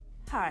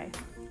Hi,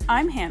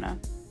 I'm Hannah,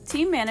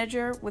 Team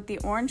Manager with the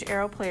Orange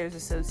Arrow Players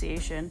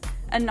Association,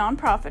 a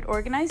nonprofit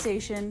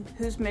organization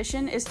whose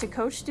mission is to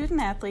coach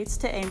student athletes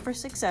to aim for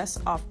success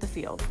off the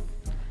field.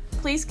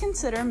 Please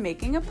consider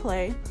making a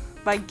play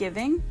by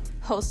giving,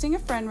 hosting a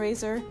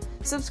fundraiser,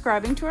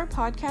 subscribing to our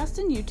podcast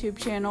and YouTube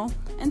channel,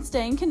 and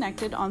staying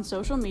connected on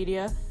social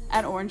media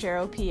at Orange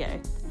Arrow PA.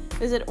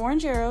 Visit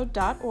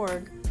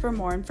orangearrow.org for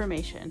more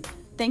information.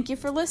 Thank you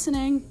for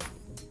listening.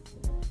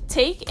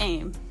 Take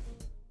aim.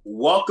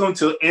 Welcome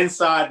to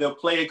Inside the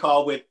Play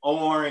Call with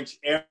Orange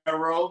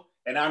Arrow,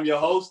 and I'm your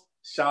host,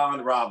 Sean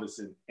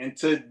Robinson. And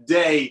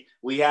today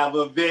we have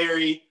a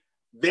very,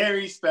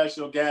 very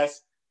special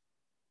guest,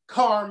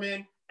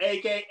 Carmen,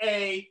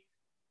 aka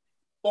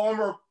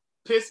former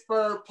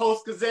Pittsburgh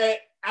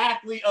Post-Gazette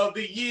Athlete of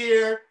the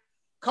Year,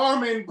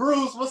 Carmen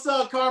Bruce. What's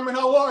up, Carmen?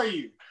 How are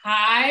you?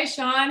 Hi,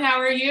 Sean.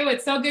 How are you?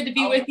 It's so good to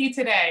be with you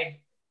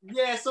today.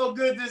 Yeah, so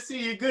good to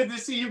see you. Good to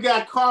see you.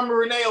 Got Carmen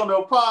Renee on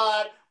the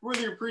pod.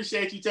 Really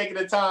appreciate you taking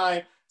the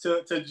time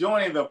to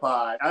join the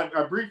pod.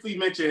 I briefly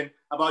mentioned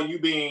about you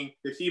being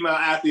the female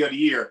athlete of the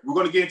year. We're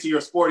going to get into your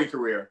sporting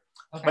career.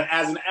 Okay. But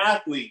as an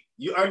athlete,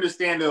 you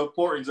understand the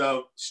importance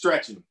of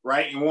stretching,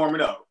 right? And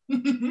warming up.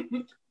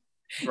 Right?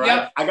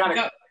 Yep. I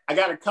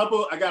got a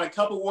couple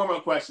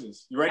warm-up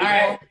questions. You ready?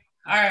 All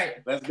right.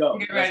 Let's go.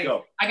 Let's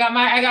go. I got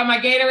my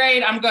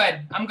Gatorade. I'm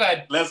good.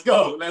 Let's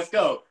go.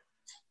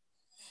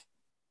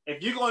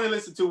 If you're going to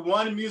listen to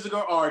one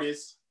musical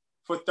artist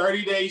for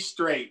 30 days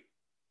straight,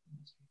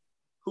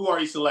 who are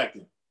you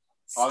selecting?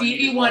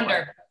 Stevie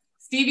Wonder.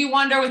 Stevie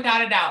Wonder,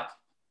 without a doubt.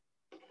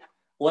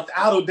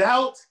 Without a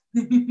doubt?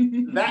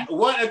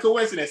 What a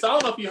coincidence. I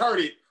don't know if you heard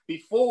it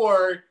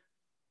before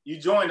you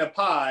joined the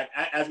pod.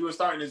 As we were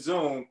starting to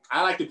Zoom,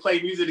 I like to play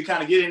music to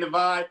kind of get in the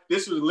vibe.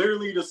 This was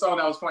literally the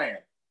song I was playing.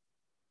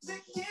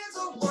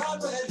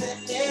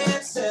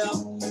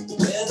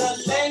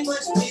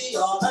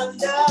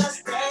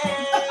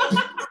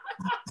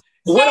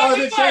 What are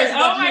the chances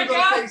that you were going to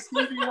say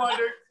Stevie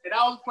Wonder and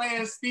I was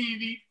playing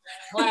Stevie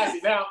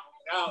classic? Now,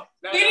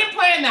 we didn't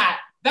plan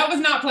that. That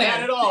was not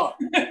planned. Not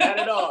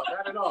at all.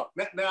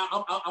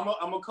 Now,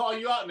 I'm gonna call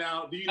you out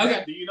now. Do you know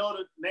the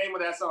name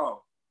of that song?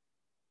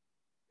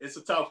 It's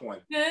a tough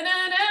one. Oh,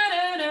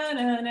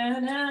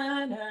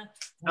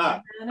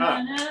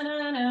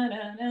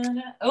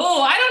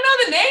 I don't know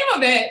the name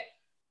of it.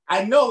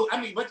 I know. I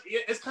mean, but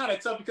it's kind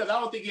of tough because I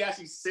don't think he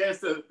actually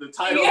says the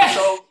title of the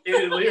song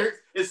in the lyrics.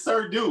 It's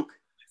Sir Duke.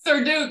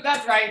 Sir Duke,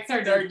 that's right.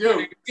 Sir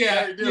Duke.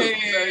 Yeah.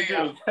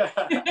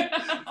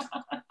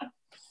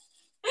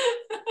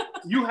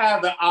 You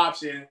have the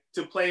option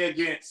to play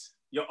against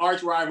your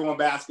arch rival in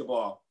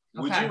basketball.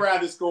 Okay. Would you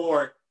rather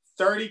score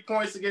 30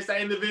 points against that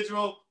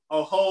individual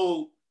or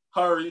hold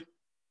her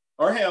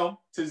or him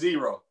to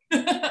 0?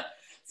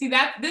 See,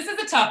 this is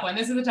a tough one.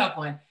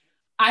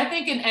 I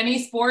think in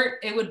any sport,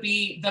 it would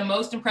be the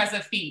most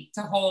impressive feat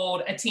to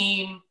hold a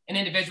team, an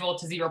individual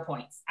to 0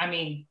 points. I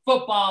mean,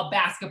 football,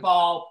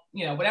 basketball,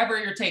 whatever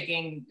you're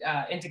taking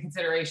into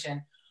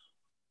consideration.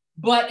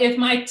 But if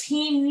my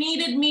team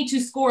needed me to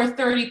score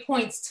 30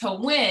 points to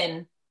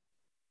win,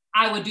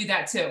 I would do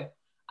that too.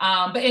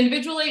 But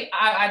individually,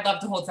 I'd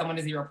love to hold someone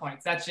to 0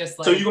 points. That's just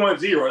like. So you're going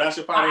 0. That's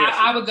your final answer.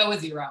 I would go with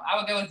 0.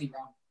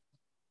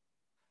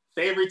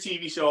 Favorite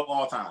TV show of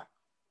all time?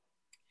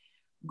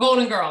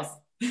 Golden Girls.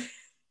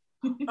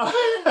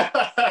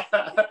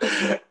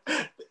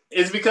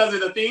 It's because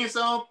of the theme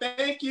song.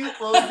 Thank you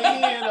for being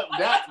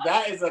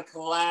that is a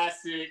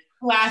classic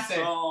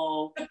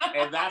song,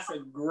 and that's a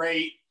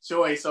great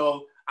choice.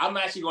 So I'm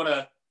actually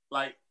gonna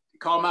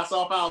call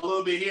myself out a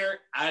little bit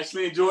here. I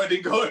actually enjoyed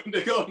the Golden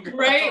Girls.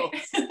 Right?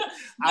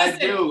 I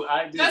do.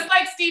 Just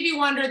like Stevie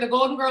Wonder, the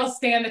Golden Girls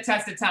stand the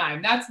test of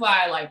time. That's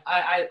why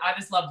I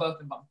just love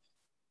both of them.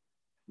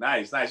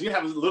 Nice. You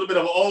have a little bit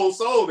of an old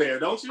soul there,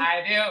 don't you?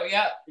 I do,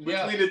 yep.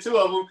 Between the two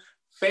of them,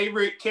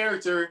 favorite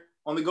character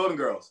on the Golden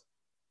Girls?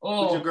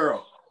 Oh, who's your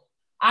girl?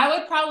 I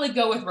would probably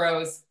go with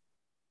Rose.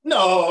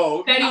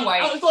 No. Betty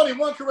White. There's only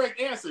one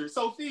correct answer,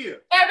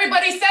 Sophia.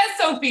 Everybody says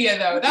Sophia,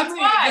 though. That's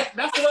why.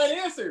 That's the right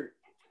answer.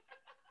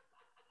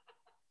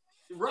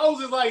 Rose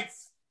is like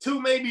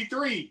 2, maybe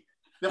 3.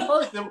 The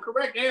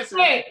correct answer.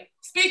 Hey,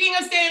 speaking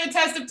of standing the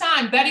test of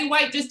time, Betty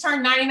White just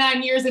turned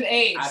 99 years of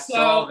age. I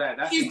saw that.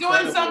 That's she's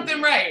doing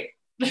something right.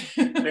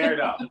 Fair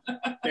enough.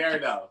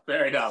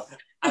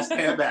 I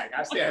stand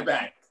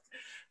back.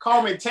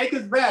 Carmen, take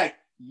us back.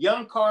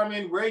 Young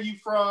Carmen, where are you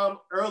from?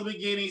 Early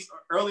beginnings,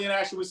 early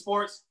interaction with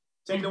sports.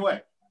 Take it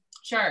away.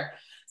 Sure.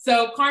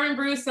 So Carmen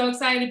Bruce, so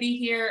excited to be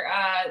here,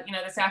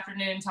 this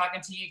afternoon, talking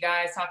to you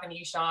guys, talking to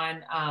you,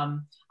 Sean.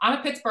 I'm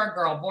a Pittsburgh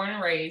girl, born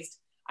and raised.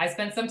 I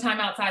spent some time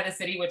outside the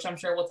city, which I'm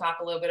sure we'll talk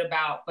a little bit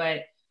about,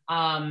 but,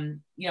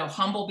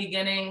 humble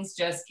beginnings,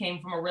 just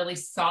came from a really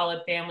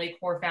solid family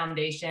core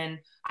foundation.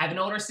 I have an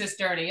older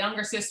sister and a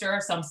younger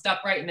sister, so I'm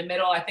stuck right in the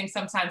middle. I think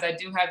sometimes I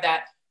do have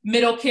that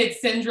middle kid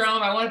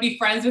syndrome. I want to be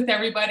friends with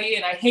everybody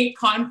and I hate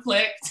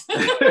conflict.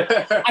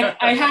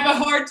 I have a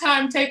hard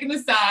time taking a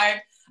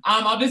side.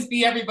 I'll just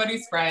be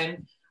everybody's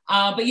friend.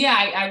 But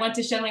yeah, I went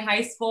to Shenley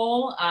High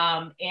School,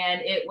 and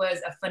it was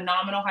a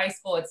phenomenal high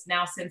school. It's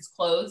now since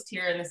closed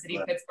here in the city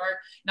of Pittsburgh,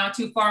 not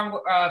too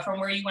far from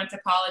where you went to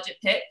college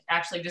at Pitt,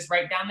 actually just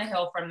right down the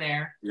hill from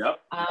there. Yep.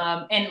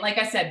 And like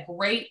I said,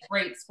 great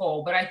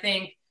school. But I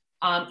think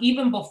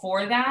even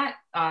before that,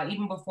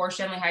 even before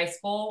Shenley High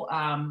School,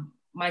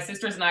 my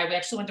sisters and I, we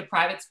actually went to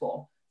private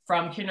school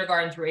from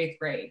kindergarten through 8th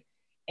grade.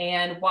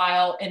 And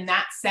while in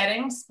that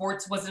setting,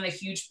 sports wasn't a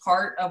huge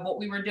part of what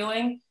we were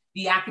doing,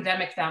 the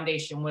academic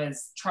foundation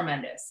was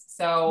tremendous.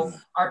 So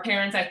our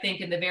parents, I think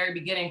in the very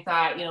beginning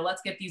thought,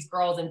 let's get these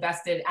girls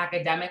invested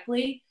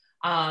academically,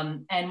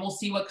 and we'll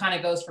see what kind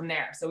of goes from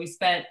there. So we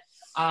spent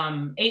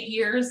 8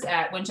 years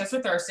at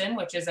Winchester Thurston,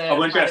 which is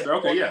Winchester,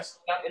 okay, yes,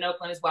 in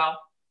Oakland as well,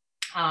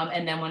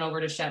 and then went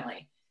over to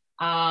Shenley.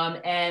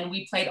 And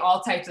we played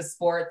all types of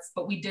sports,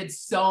 but we did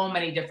so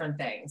many different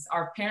things.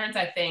 Our parents,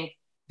 I think,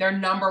 their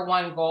number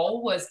one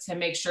goal was to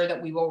make sure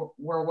that we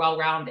were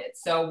well-rounded.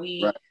 So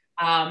we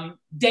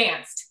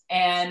danced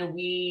and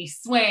we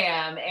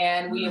swam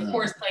and we of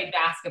course played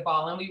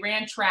basketball and we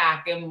ran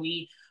track and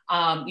we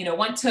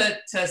went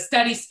to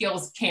study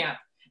skills camp.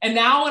 And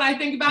now when I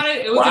think about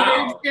it, it was a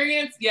great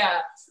experience. Yeah.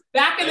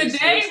 Back in the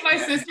day, my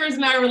sisters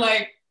and I were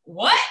like,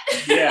 what?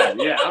 yeah.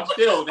 I'm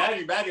still back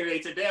in the day.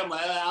 Today, I'm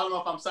like, I don't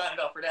know if I'm signing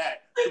up for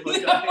that. But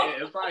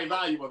it's probably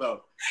valuable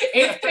though.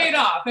 It's paid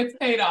off. It's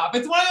paid off.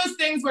 It's one of those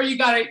things where you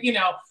got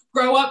to,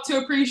 grow up to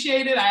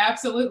appreciate it. I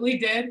absolutely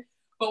did.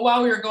 But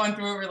while we were going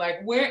through it, we were like,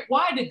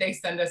 why did they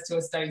send us to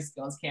a study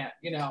skills camp?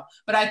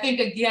 But I think,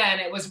 again,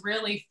 it was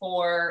really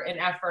for an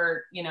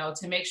effort,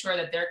 to make sure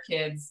that their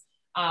kids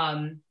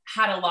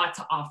had a lot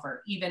to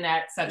offer, even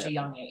at such a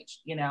young age,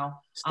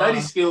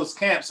 Study skills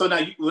camp. So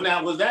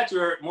now was that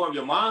more of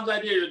your mom's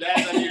idea or your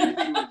dad's idea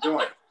that you were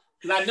joining?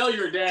 Because I know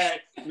your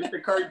dad,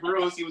 Mr. Kirk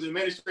Bruce, he was in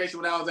administration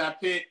when I was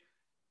at Pitt.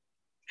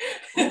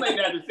 Who made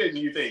that decision,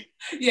 you think?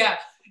 Yeah.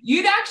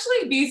 You'd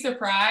actually be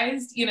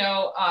surprised,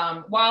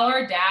 while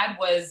our dad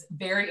was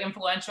very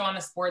influential on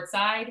the sports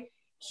side,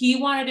 he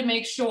wanted to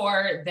make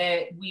sure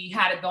that we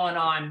had it going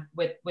on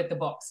with the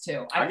books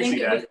too. I think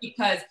it was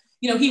because,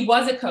 he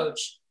was a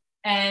coach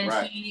and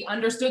he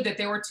understood that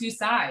there were two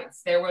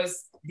sides. There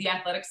was the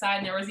athletic side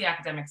and there was the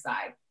academic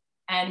side.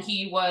 And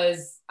he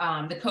was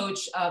the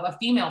coach of a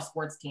female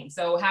sports team.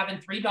 So having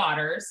 3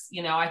 daughters,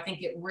 I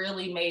think it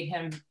really made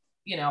him,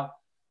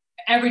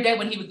 every day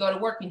when he would go to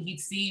work and he'd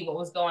see what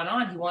was going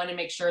on, he wanted to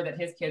make sure that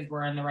his kids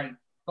were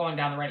going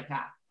down the right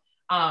path.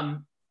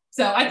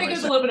 So I think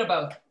it's a little bit of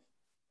both.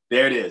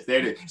 There it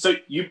is. So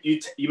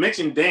you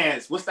mentioned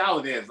dance. What style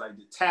of dance? Like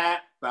the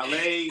tap,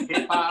 ballet,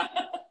 hip hop?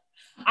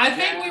 I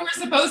think we were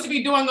supposed to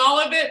be doing all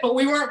of it, but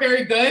we weren't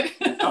very good.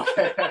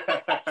 Okay.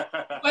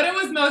 But it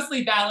was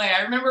mostly ballet.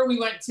 I remember we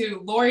went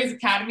to Laurie's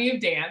Academy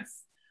of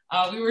Dance.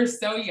 We were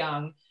so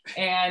young,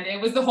 and it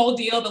was the whole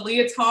deal, the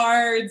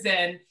leotards,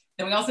 and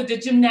then we also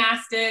did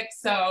gymnastics.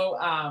 So,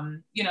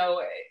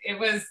 it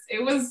was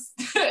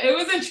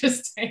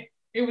interesting.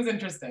 It was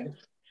interesting.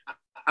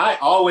 I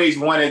always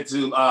wanted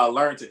to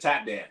learn to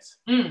tap dance.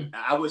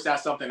 I wish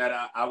that's something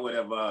that I would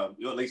have,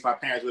 at least my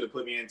parents would have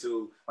put me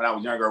into when I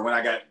was younger. When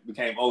I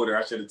became older,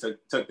 I should have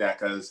took that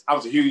because I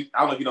was a huge,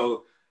 I don't know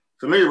if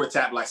familiar with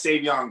tap, like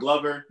Savion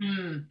Glover.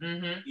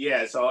 Mm-hmm.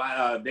 Yeah, so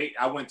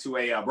I went to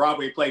a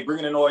Broadway play,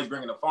 Bringing the Noise,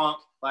 Bringing the Funk.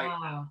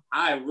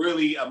 I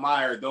really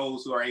admire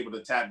those who are able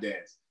to tap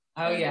dance.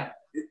 Oh yeah.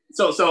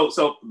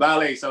 So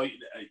ballet. So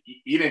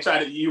you didn't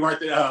try to. You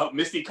weren't the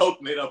Misty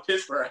Copeland of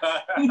Pittsburgh.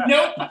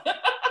 Nope.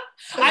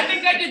 I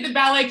think I did the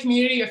ballet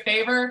community a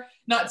favor,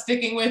 not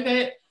sticking with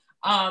it.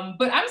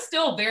 But I'm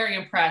still very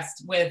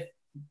impressed with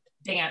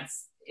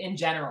dance in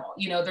general.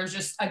 There's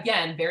just,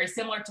 again, very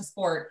similar to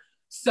sport,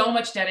 so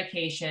much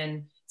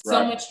dedication,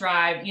 so much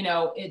drive.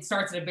 It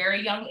starts at a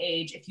very young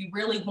age. If you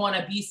really want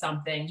to be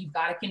something, you've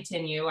got to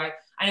continue. I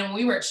know when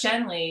we were at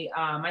Shenley,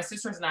 my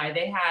sisters and I,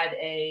 they had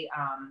a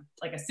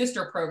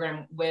sister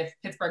program with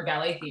Pittsburgh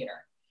Ballet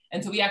Theater.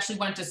 And so we actually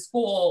went to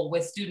school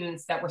with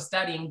students that were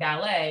studying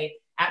ballet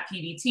at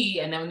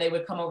PBT, and then they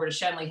would come over to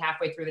Shenley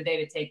halfway through the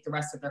day to take the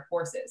rest of their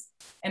courses.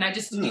 And I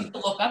just used to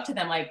look up to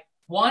them. Like,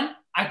 one,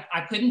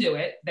 I couldn't do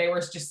it. They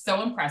were just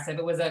so impressive.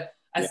 It was a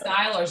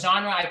style or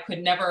genre I could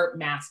never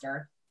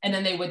master. And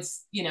then they would,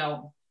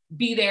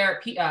 be there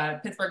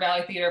at Pittsburgh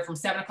Ballet Theater from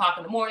 7:00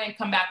 in the morning,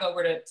 come back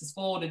over to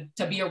school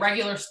to be a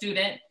regular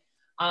student.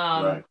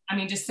 I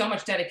mean, just so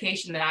much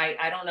dedication that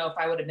I don't know if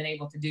I would have been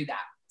able to do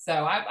that. So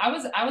I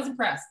was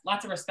impressed.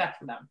 Lots of respect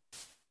for them.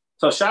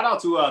 So shout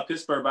out to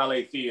Pittsburgh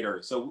Ballet Theater.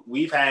 So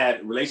we've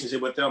had a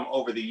relationship with them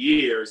over the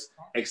years,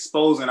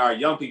 exposing our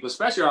young people,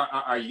 especially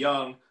our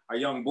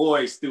young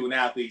boys, student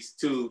athletes,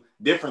 to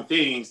different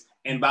things.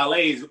 And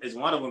ballet is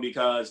one of them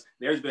because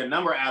there's been a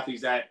number of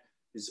athletes that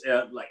is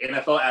like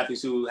NFL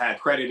athletes who had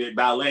credited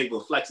ballet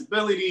with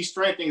flexibility,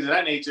 strength, things of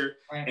that nature.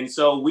 Right. And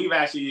so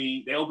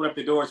they opened up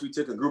the doors. We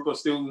took a group of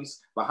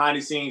students behind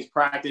the scenes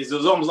practice. It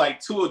was almost like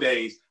 2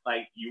 days.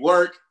 Like you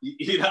work,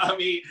 you know what I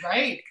mean?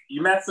 Right.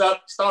 You mess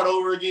up, start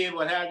over again,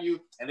 what have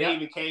you. And they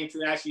even came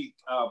to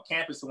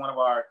campus to one of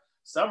our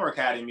summer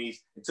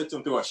academies and took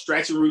them through a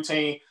stretching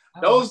routine.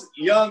 those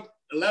young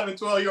 11,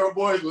 12-year-old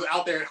boys was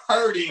out there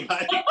hurting.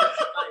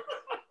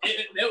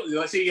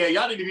 See, yeah,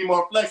 y'all need to be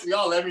more flexible.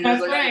 Y'all let me know,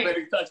 so y'all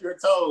better touch your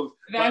toes.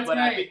 But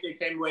I think they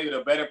came away with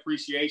a better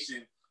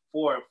appreciation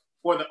for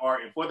the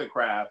art and for the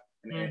craft.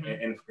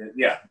 And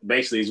yeah,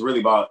 basically, it's really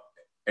about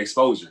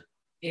exposure.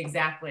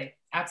 Exactly.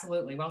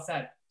 Absolutely. Well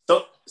said.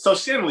 So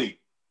Shenley,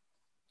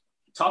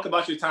 talk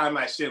about your time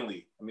at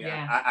Shenley. I mean,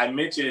 I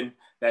mentioned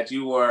that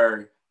you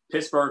were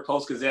Pittsburgh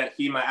Post-Gazette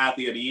Female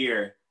Athlete of the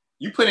Year.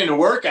 You put in the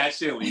work at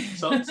Shenley.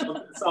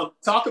 So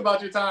talk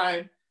about your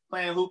time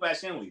playing hoop at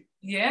Shenley.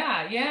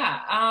 Yeah.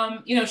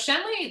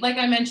 Shenley, like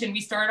I mentioned,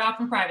 we started off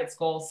in private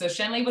school. So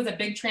Shenley was a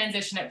big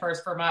transition at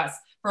first for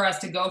us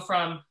to go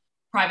from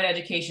private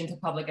education to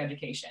public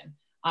education.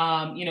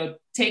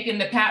 Taking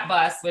the PAT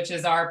bus, which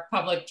is our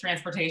public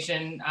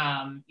transportation,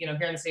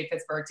 here in the state of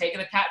Pittsburgh, taking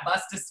the PAT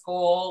bus to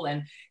school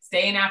and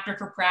staying after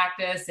for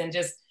practice, and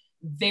just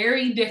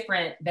very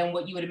different than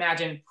what you would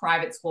imagine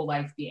private school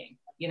life being,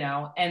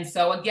 And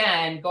so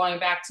again, going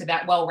back to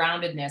that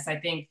well-roundedness, I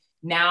think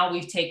now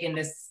we've taken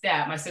this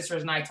step. My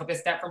sisters and I took a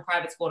step from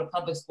private school to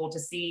public school to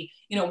see,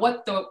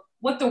 what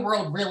the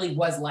world really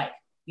was like,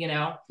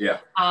 Yeah.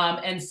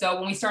 And so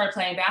when we started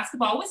playing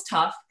basketball, it was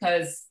tough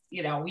because,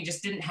 we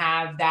just didn't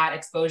have that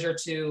exposure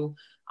to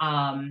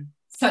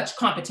such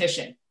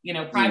competition.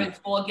 Private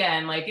school,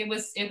 again, like it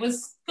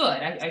was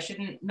good. I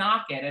shouldn't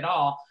knock it at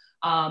all.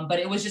 But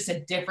it was just a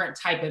different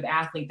type of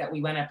athlete that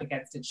we went up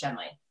against at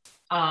Shenley.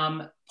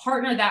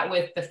 Partner that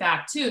with the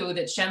fact too,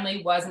 that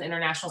Shenley was an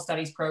international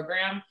studies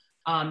program.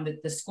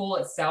 The school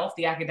itself,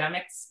 the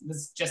academics,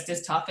 was just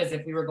as tough as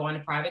if we were going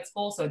to private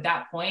school. So at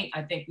that point,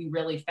 I think we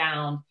really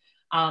found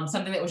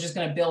something that was just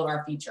going to build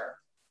our future.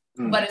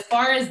 But as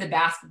far as the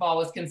basketball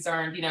was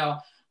concerned,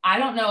 I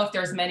don't know if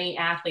there's many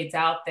athletes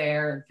out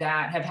there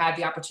that have had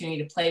the opportunity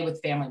to play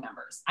with family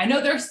members. I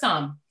know there's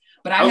some,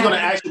 but I was going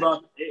to ask you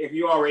about if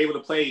you all were able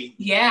to play.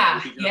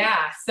 Yeah.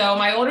 So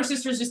my older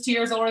sister's just 2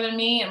 years older than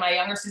me, and my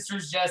younger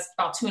sister's just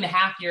about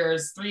 2.5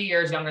 years, 3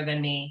 years younger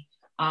than me.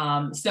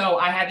 So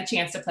I had the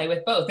chance to play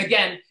with both.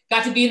 Again,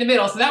 got to be in the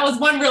middle. So that was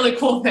one really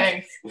cool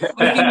thing, was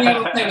being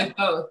able to play with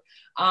both.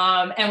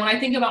 And when I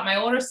think about my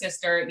older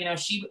sister,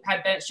 she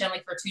had been at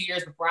Shenley for 2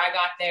 years before I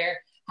got there,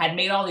 had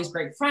made all these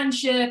great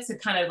friendships,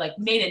 and kind of like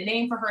made a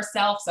name for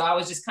herself. So I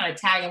was just kind of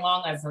tagging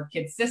along as her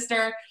kid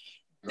sister.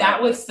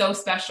 That was so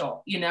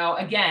special.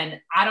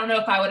 Again, I don't know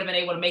if I would have been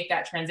able to make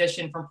that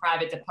transition from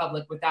private to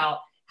public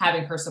without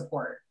having her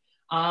support.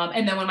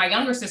 And then when my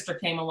younger sister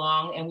came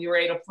along and we were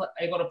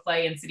able to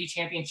play in city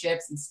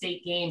championships and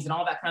state games and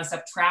all that kind of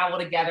stuff, travel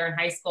together in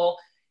high school,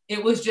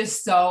 it was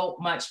just so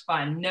much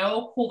fun.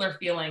 No cooler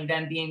feeling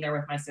than being there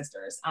with my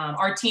sisters.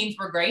 Our teams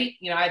were great.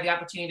 I had the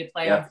opportunity to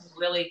play on some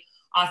really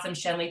awesome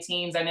Shenley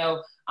teams. I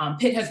know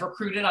Pitt has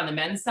recruited on the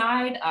men's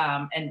side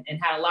and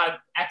had a lot of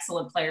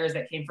excellent players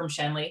that came from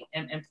Shenley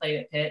and played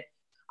at Pitt.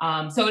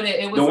 So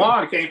it was.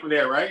 DeJuan came from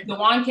there, right?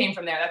 DeJuan came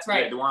from there. That's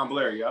right. Yeah, DeJuan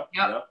Blair. Yep.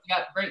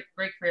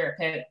 Great career at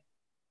Pitt,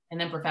 and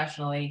then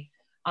professionally.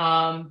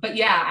 But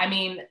yeah, I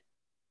mean,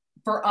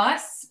 for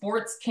us,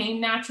 sports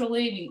came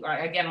naturally.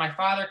 Again, my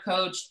father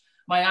coached.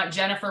 My aunt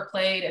Jennifer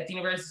played at the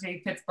University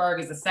of Pittsburgh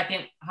as the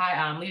second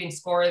leading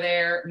scorer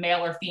there,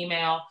 male or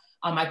female.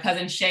 My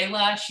cousin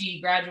Shayla,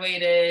 she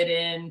graduated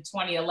in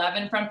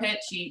 2011 from Pitt.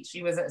 She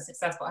had a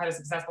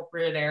successful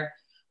career there.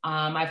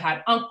 I've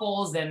had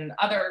uncles and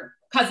other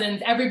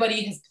cousins.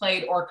 Everybody has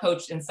played or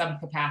coached in some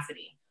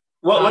capacity.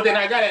 Well, then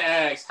I gotta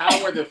ask,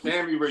 how were the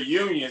family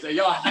reunions? And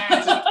y'all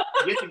had to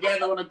get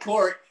together on the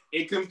court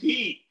and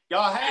compete.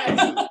 Y'all had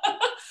to.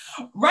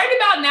 Right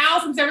about now,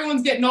 since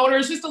everyone's getting older,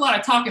 it's just a lot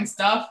of talking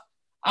stuff.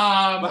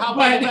 But how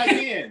about back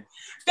then?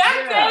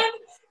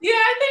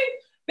 I think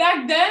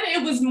back then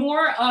it was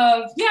more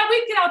of,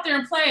 we'd get out there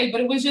and play, but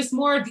it was just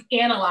more of the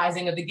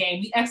analyzing of the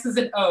game, the X's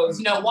and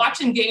O's,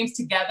 watching games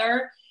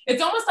together.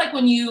 It's almost like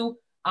when you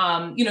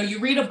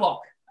read a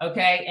book,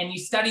 okay, and you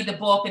study the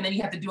book, and then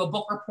you have to do a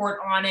book report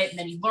on it, and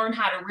then you learn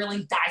how to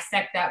really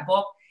dissect that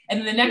book. And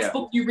then the next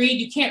book you read,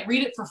 you can't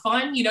read it for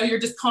fun. You're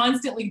just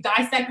constantly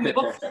dissecting the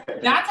book.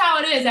 That's how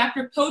it is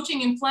after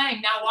coaching and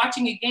playing. Now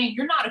watching a game,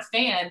 you're not a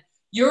fan.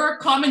 You're a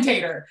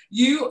commentator.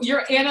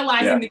 You're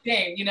analyzing the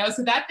game,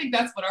 So I think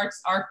that's what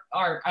our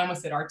I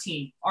almost said our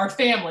team, our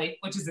family,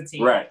 which is a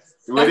team. Right.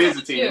 It is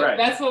a team, right?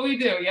 That's what we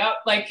do. Yep.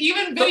 Like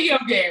even video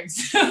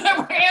games. We're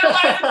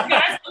analyzing the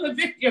guys on the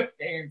video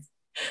games.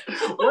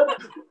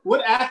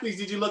 What athletes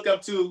did you look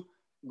up to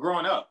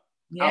growing up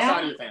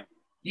outside of your family?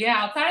 Yeah,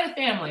 outside of the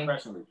family.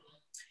 Professionally.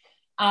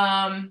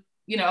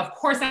 Of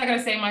course I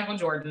gotta say Michael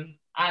Jordan.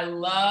 I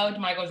loved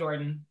Michael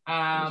Jordan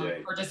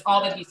for just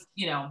all that he's,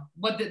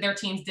 what their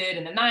teams did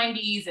in the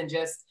 90s and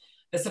just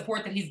the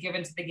support that he's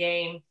given to the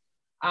game.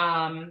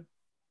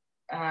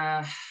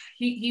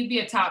 He'd be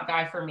a top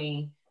guy for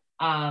me.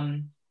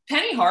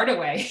 Penny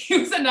Hardaway, he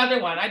was another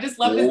one. I just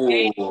love his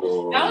game.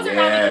 That was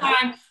around the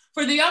time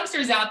for the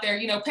youngsters out there.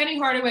 Penny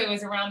Hardaway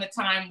was around the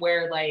time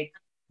where like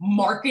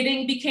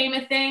marketing became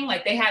a thing.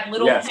 Like they had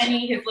little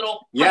Penny, his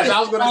little. Yes,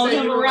 I was going to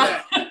say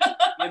that.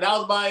 And that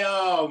was by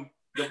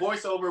the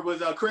voiceover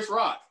was Chris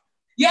Rock.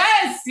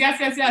 Yes. Yeah.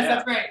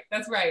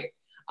 That's right.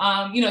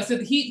 So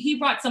he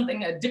brought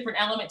a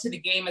different element to the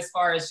game as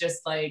far as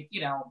just like,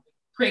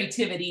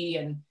 creativity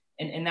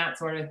and that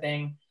sort of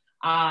thing.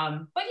 But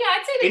yeah,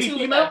 I'd say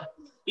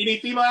any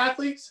female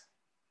athletes?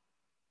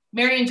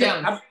 Marion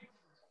Jones.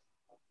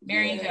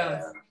 Marion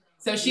Jones.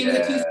 So she was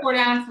a two-sport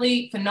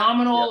athlete,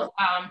 phenomenal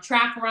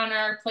track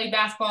runner, played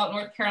basketball at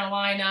North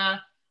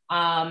Carolina,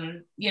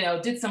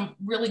 did some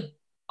really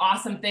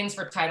awesome things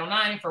for Title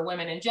IX, for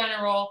women in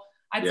general.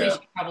 I'd say she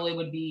probably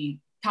would be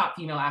top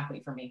female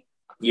athlete for me.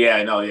 Yeah,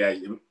 in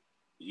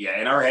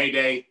her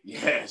heyday,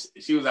 yes,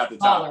 she was at the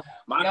top.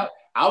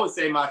 I would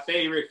say my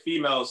favorite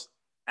female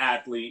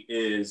athlete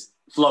is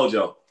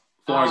FloJo,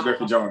 Florence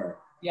Griffith Joyner.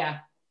 Yeah.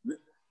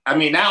 I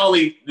mean, not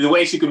only the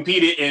way she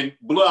competed and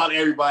blew out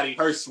everybody,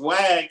 her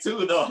swag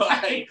too, though.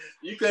 Like,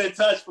 you couldn't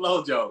touch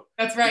FloJo.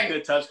 That's right. You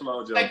couldn't touch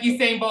FloJo. Like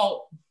Usain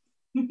Bolt.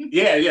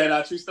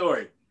 Yeah, true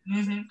story.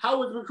 Mm-hmm. How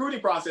was the recruiting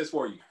process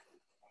for you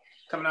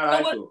coming out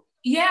of high school?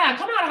 Yeah,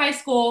 coming out of high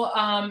school.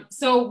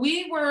 So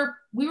we were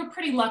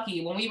pretty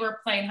lucky when we were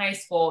playing high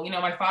school.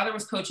 My father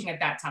was coaching at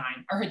that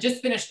time, or had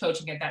just finished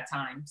coaching at that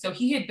time. So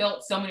he had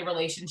built so many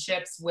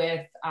relationships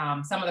with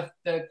some of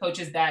the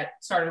coaches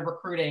that started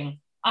recruiting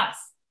us.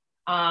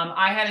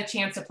 I had a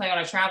chance to play on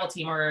a travel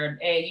team or an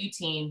AAU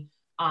team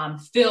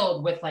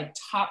filled with like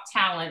top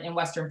talent in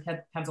Western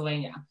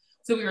Pennsylvania.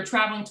 So we were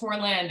traveling to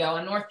Orlando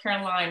and North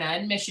Carolina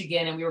and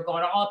Michigan, and we were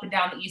going all up and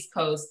down the East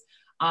Coast.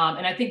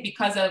 And I think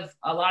because of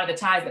a lot of the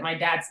ties that my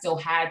dad still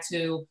had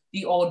to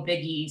the old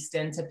Big East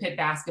and to Pitt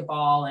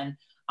basketball, and,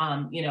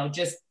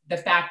 just the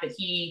fact that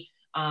he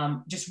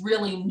just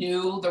really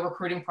knew the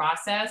recruiting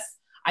process,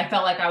 I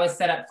felt like I was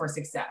set up for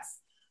success.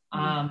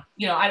 I'm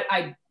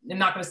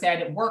not going to say I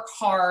didn't work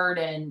hard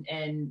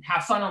and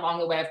have fun along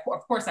the way.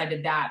 Of course I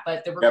did that.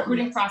 But the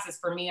recruiting process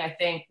for me, I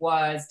think,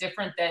 was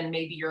different than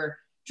maybe your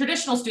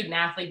traditional student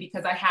athlete,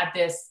 because I had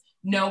this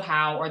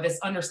know-how or this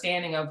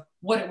understanding of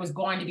what it was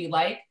going to be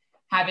like,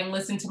 having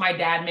listened to my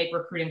dad make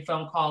recruiting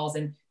phone calls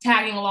and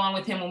tagging along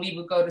with him when we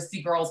would go to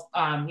see girls,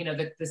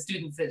 the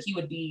students that he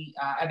would be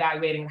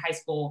evaluating in high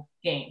school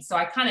games. So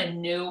I kind of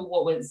knew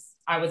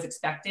I was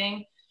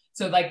expecting.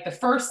 So like the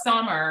first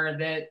summer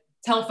that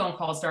telephone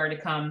calls started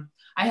to come,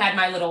 I had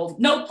my little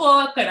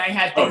notebook and I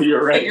had things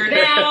figured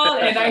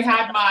out, and I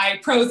had my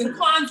pros and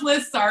cons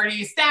lists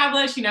already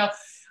established.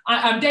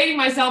 I'm dating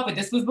myself, but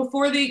this was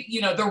before the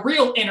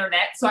real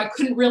internet. So I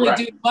couldn't really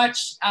do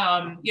much,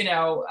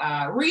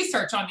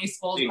 research on these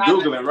schools.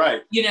 Googling,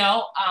 right.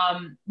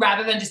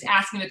 Rather than just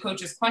asking the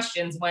coaches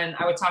questions when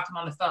I would talk to them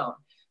on the phone.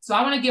 So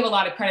I want to give a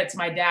lot of credit to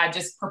my dad,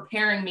 just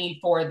preparing me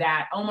for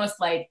that,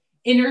 almost like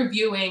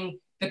interviewing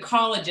the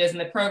colleges and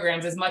the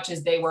programs as much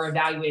as they were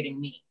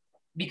evaluating me,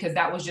 because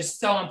that was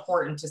just so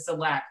important to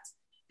select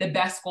the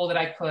best school that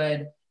I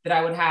could, that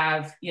I would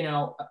have,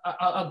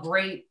 a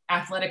great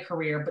athletic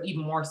career, but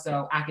even more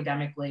so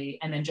academically,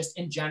 and then just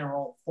in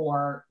general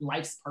for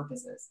life's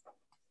purposes.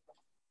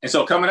 And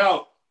so coming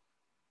out,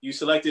 you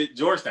selected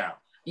Georgetown.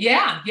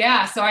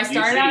 Yeah. So I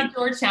started out at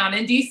Georgetown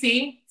in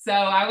DC. So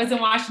I was in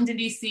Washington,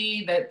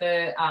 DC.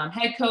 The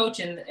head coach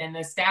and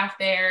the staff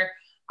there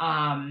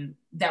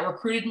that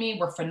recruited me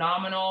were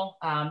phenomenal.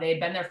 They had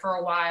been there for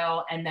a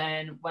while. And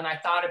then when I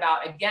thought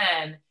about,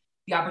 again,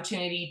 the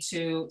opportunity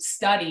to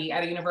study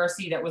at a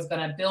university that was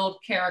going to build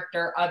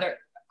character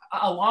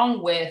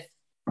along with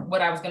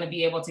what I was going to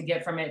be able to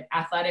get from it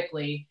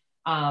athletically,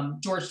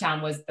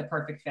 Georgetown was the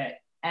perfect fit.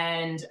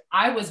 And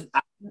go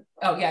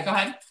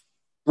ahead.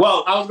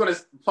 Well, I was going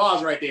to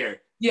pause right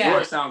there. Yeah.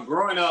 Georgetown,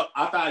 growing up,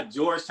 I thought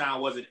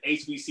Georgetown was an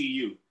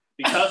HBCU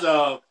because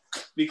of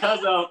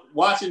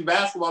watching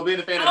basketball, being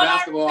a fan of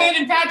basketball,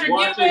 and Patrick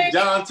watching Ewing.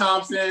 John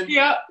Thompson.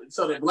 Yep.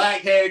 So the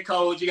black head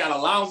coach, you got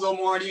Alonzo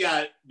Mourning, you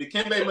got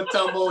Dikembe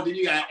Mutombo, then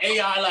you got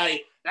AI.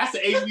 Like, that's the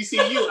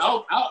HBCU.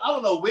 I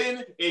don't know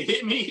when it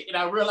hit me, and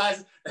I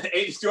realized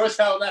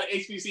Georgetown was not an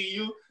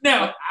HBCU.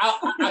 No,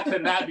 I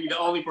could not be the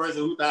only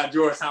person who thought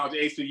Georgetown was an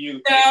HBCU.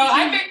 No,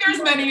 I think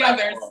there's many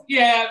others.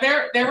 Yeah,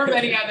 there were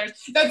many others.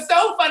 That's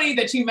so funny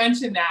that you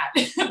mentioned that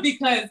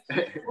because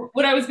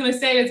what I was going to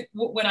say is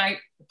when I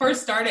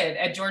first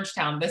started at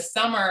Georgetown, this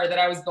summer that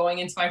I was going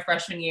into my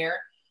freshman year,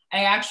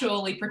 I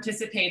actually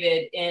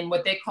participated in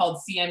what they called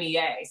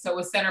CMEA. So it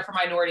was Center for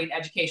Minority and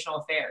Educational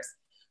Affairs.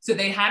 So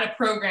they had a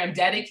program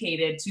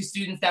dedicated to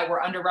students that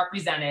were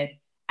underrepresented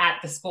at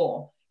the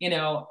school,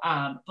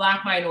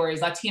 Black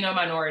minorities, Latino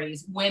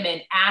minorities,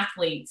 women,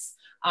 athletes,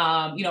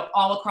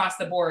 all across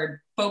the board,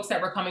 folks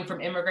that were coming from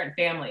immigrant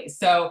families.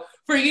 So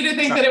for you to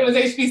think that it was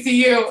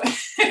HBCU,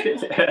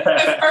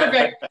 that's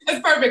perfect. That's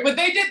perfect. But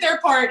they did their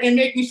part in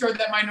making sure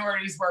that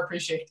minorities were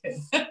appreciated.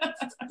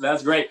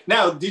 That's great.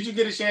 Now, did you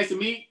get a chance to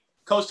meet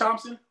Coach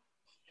Thompson?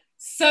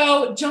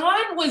 So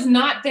John was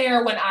not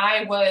there when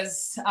I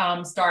was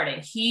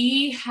starting.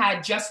 He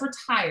had just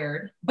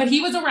retired, but he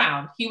was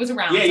around.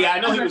 Yeah, I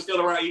know he was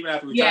still around even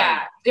after retiring.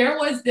 Yeah, there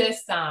was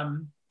this.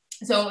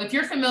 So if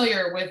you're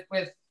familiar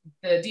with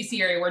the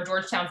DC area where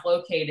Georgetown's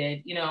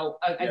located,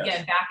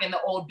 again, back in the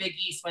old Big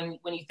East, when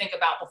you think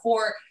about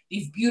before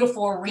these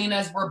beautiful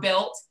arenas were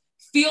built,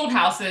 field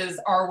houses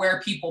are where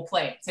people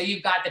played. So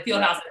you've got the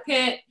field house at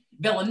Pitt,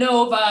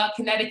 Villanova,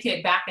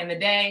 Connecticut back in the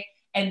day,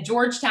 and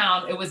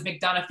Georgetown, it was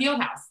McDonough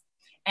Fieldhouse.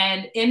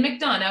 And in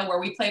McDonough, where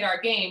we played our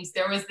games,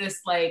 there was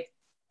this like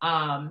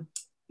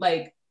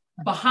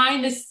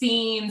behind the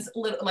scenes,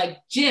 like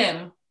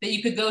gym that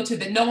you could go to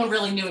that no one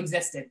really knew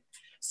existed.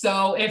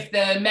 So if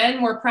the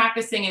men were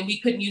practicing and we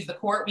couldn't use the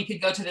court, we could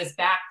go to this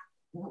back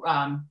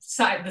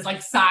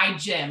side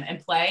gym and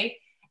play.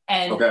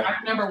 And I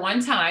remember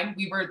one time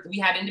we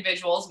had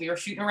individuals, we were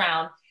shooting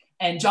around,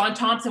 and John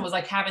Thompson was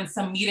like having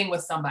some meeting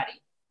with somebody.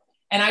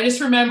 And I just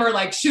remember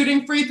like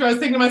shooting free throws,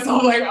 thinking to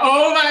myself like,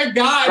 oh my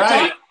God.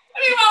 Right.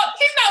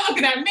 He's not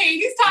looking at me.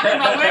 He's talking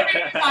about whatever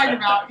he's talking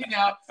about, you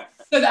know?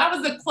 So that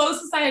was the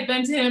closest I had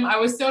been to him. I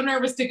was so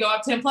nervous to go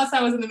up to him. Plus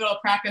I was in the middle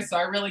of practice, so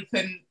I really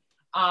couldn't.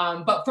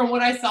 But from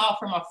what I saw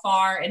from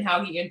afar and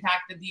how he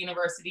impacted the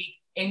university,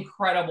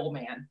 incredible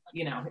man,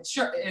 you know, it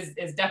sure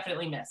is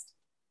definitely missed.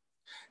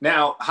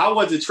 Now, how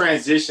was the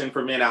transition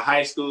from being a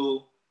high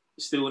school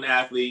student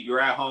athlete? You're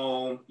at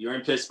home, you're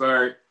in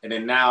Pittsburgh, and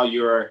then now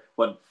you're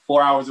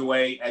 4 hours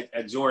away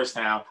at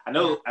Georgetown.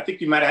 I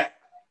think you might have,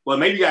 well,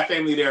 maybe you got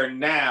family there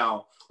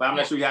now, but I'm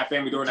not sure you had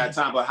family during that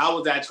time. But how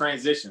was that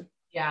transition?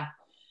 Yeah,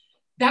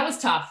 that was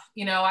tough.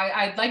 You know,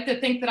 I'd like to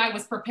think that I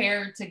was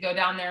prepared to go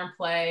down there and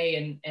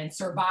play and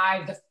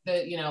survive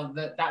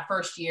that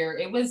first year.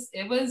 It was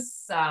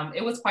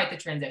quite the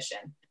transition.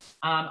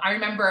 I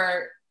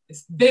remember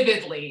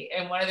vividly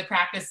in one of the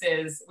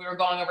practices, we were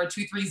going over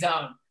 2-3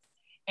 zone.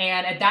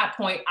 And at that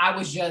point I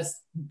was just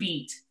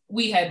beat.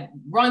 We had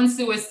run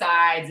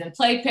suicides and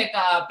played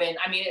pickup. And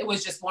I mean, it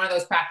was just one of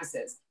those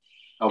practices.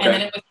 Okay. And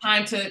then it was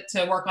time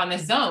to work on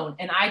this zone.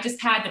 And I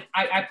just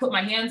I put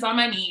my hands on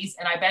my knees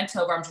and I bent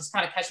over. I'm just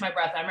kind of catching my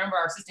breath. I remember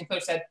our assistant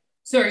coach said,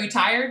 "So are you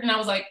tired?" And I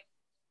was like,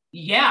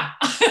 "Yeah."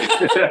 I'm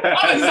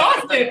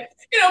exhausted.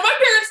 You know, my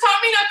parents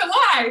taught me not to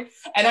lie.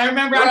 And I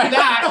remember after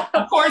that,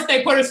 of course,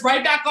 they put us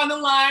right back on the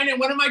line. And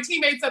one of my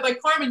teammates said,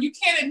 like, "Carmen, you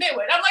can't admit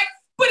it." I'm like,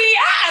 "But he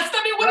asked.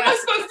 I mean, what am I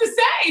supposed to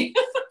say?"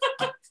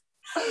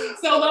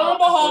 So lo and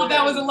behold,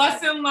 that was a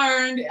lesson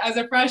learned as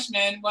a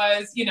freshman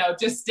was, you know,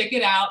 just stick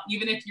it out.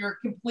 Even if you're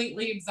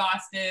completely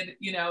exhausted,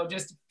 you know,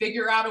 just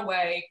figure out a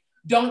way.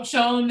 Don't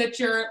show them that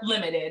you're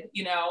limited,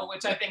 you know,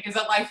 which I think is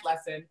a life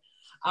lesson.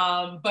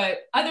 But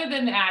other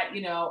than that,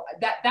 you know,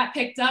 that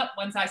picked up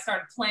once I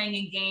started playing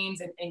in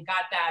games and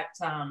got that,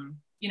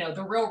 you know,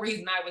 the real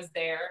reason I was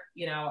there,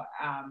 you know,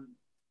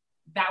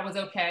 that was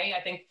okay.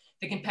 I think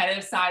the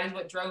competitive side is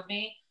what drove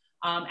me.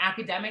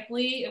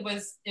 Academically, it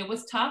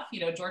was tough. You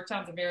know,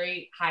 Georgetown's a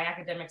very high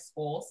academic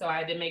school. So I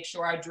had to make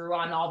sure I drew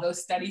on all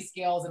those study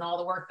skills and all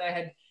the work that I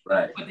had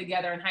put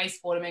together in high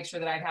school to make sure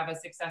that I'd have a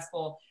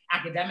successful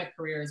academic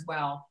career as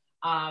well.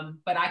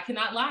 But I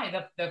cannot lie.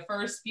 The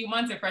first few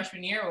months of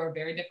freshman year were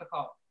very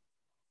difficult.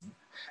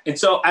 And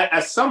so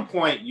at some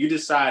point you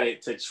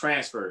decided to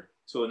transfer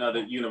to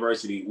another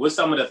university. What's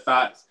some of the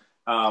thoughts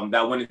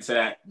that went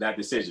into that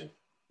decision?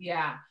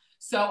 Yeah.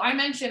 So I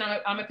mentioned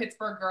I'm a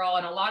Pittsburgh girl,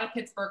 and a lot of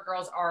Pittsburgh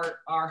girls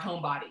are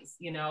homebodies.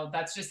 You know,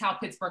 that's just how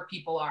Pittsburgh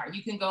people are.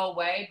 You can go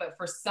away, but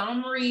for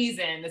some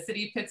reason, the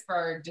city of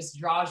Pittsburgh just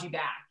draws you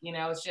back. You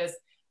know, it's just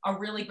a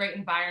really great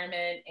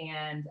environment,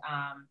 and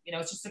you know,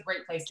 it's just a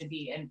great place to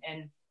be.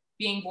 And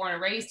being born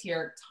and raised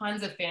here,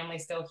 tons of family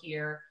still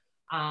here,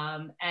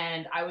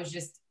 and I was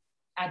just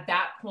at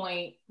that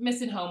point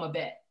missing home a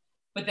bit.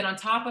 But then on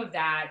top of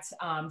that,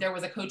 there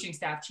was a coaching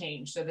staff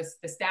change. So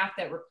the staff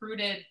that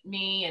recruited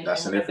me and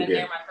I've been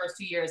there my first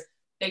 2 years,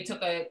 they took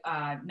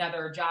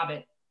another job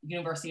at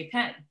University of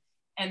Penn.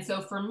 And so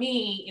for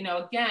me, you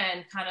know,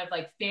 again, kind of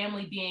like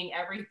family being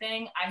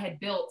everything, I had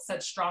built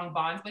such strong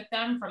bonds with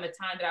them from the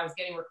time that I was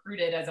getting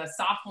recruited as a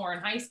sophomore in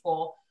high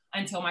school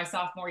until my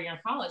sophomore year in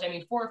college. I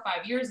mean, 4 or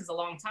 5 years is a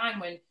long time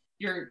when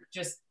you're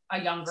just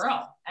a young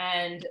girl.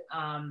 And,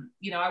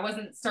 you know, I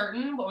wasn't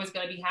certain what was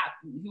going to be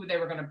who they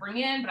were going to bring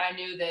in, but I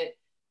knew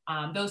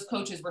that those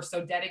coaches were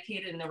so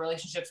dedicated and the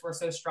relationships were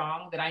so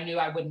strong that I knew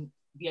I wouldn't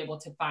be able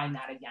to find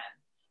that again.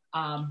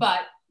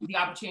 But the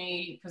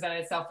opportunity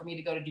presented itself for me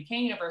to go to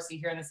Duquesne University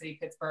here in the city of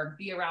Pittsburgh,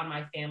 be around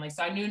my family.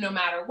 So I knew no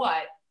matter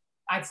what,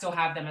 I'd still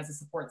have them as a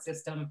support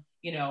system,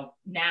 you know,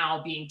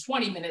 now being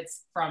 20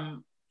 minutes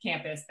from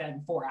campus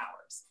than 4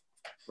 hours.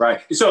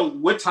 Right. So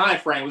what time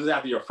frame was it,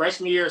 after your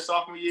freshman year,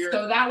 sophomore year?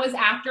 So that was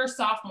after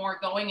sophomore,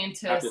 going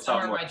into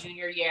summer of my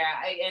junior year.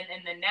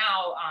 And then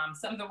now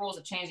some of the rules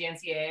have changed the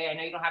NCAA. I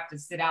know you don't have to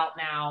sit out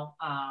now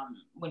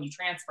when you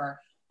transfer,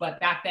 but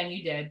back then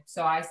you did.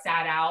 So I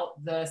sat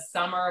out the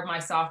summer of my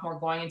sophomore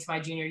going into my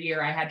junior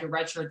year. I had to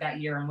redshirt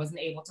that year and wasn't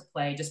able to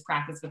play, just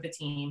practice with the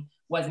team,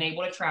 wasn't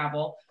able to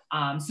travel.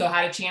 So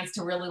I had a chance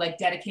to really like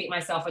dedicate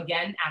myself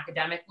again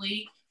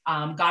academically,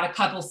 got a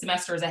couple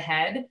semesters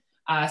ahead.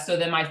 So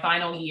then my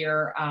final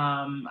year,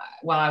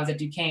 while I was at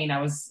Duquesne, I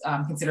was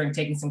considering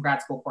taking some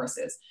grad school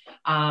courses.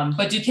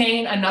 But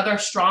Duquesne, another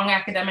strong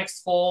academic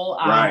school,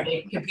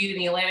 they competed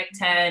in the Atlantic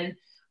 10.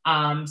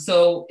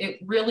 So it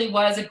really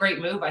was a great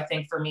move, I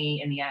think, for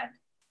me in the end.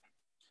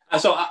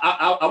 So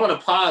I want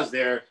to pause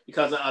there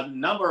because a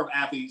number of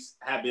athletes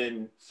have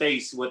been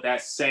faced with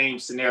that same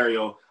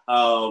scenario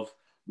of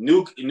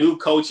new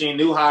coaching,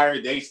 new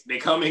hire. They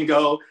come and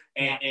go,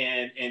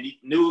 and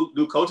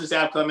new coaches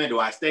have come in. Do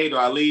I stay? Do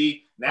I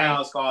leave?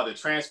 Now It's called the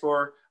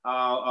transfer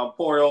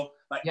portal.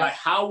 Like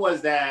how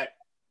was that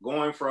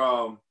going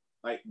from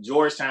like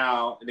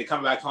Georgetown and then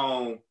coming back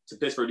home to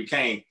Pittsburgh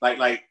Duquesne?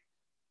 Like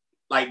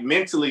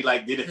mentally,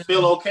 like did it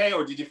feel okay,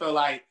 or did you feel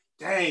like,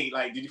 dang,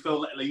 like did you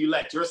feel like you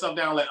let yourself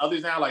down, let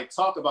others down? Like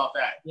talk about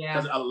that,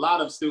 because a lot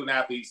of student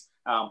athletes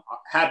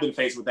have been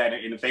faced with that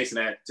and facing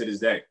that to this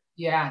day.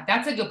 Yeah,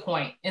 that's a good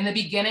point. In the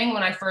beginning,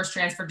 when I first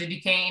transferred to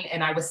Duquesne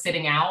and I was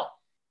sitting out,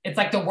 it's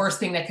like the worst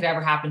thing that could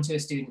ever happen to a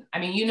student. I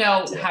mean,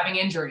 having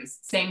injuries,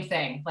 same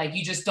thing. Like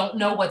you just don't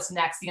know what's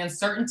next. The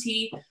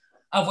uncertainty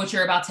of what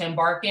you're about to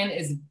embark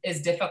in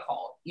is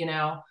difficult,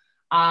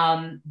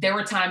 There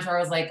were times where I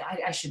was like,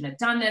 I shouldn't have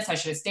done this. I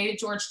should have stayed at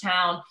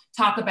Georgetown.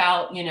 Talk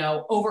about,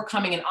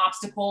 overcoming an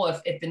obstacle.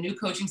 If the new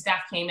coaching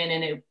staff came in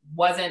and it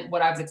wasn't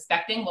what I was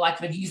expecting, well, I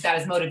could have used that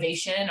as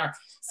motivation or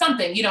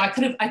something.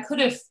 I could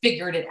have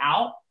figured it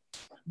out.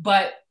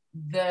 But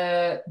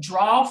the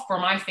draw for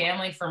my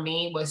family, for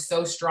me, was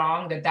so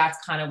strong that that's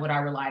kind of what I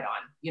relied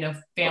on,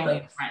 family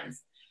and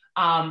friends.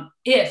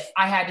 If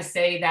I had to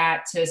say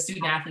that to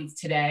student athletes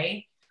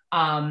today,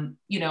 a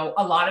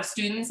lot of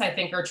students I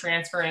think are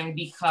transferring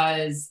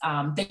because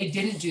they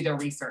didn't do their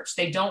research.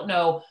 They don't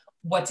know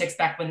what to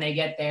expect when they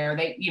get there.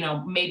 They,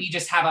 maybe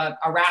just have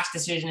a rash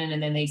decision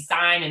and then they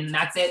sign and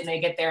that's it. And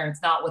they get there and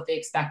it's not what they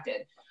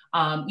expected.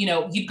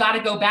 You've got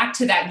to go back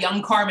to that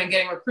young Carmen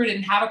getting recruited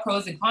and have a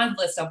pros and cons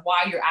list of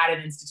why you're at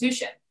an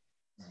institution.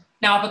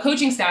 Now, if a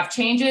coaching staff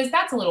changes,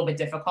 that's a little bit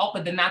difficult,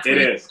 but then that's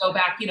where you go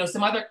back.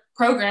 Some other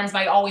programs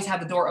might always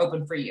have the door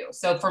open for you.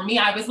 So for me,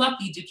 I was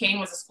lucky. Duquesne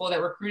was a school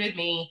that recruited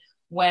me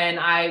when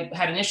I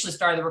had initially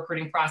started the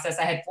recruiting process.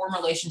 I had formed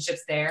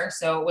relationships there.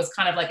 So it was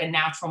kind of like a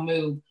natural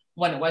move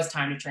when it was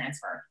time to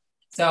transfer.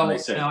 So,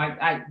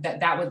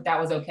 that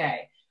was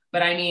okay.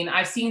 But I mean,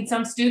 I've seen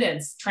some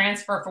students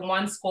transfer from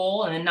one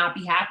school and then not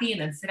be happy and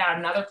then sit out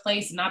another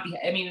place and not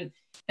be,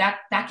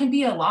 that can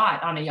be a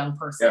lot on a young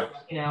person,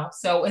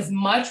 So as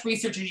much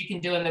research as you can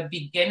do in the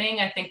beginning,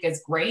 I think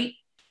is great.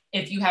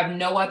 If you have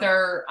no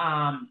other,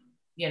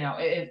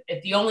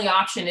 if the only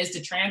option is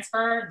to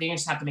transfer, then you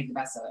just have to make the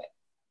best of it.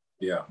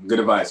 Yeah. Good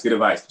advice.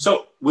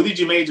 So what did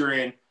you major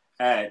in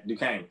at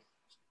Duquesne?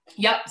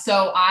 Yep.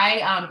 So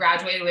I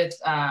graduated with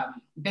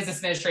business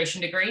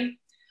administration degree.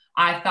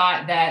 I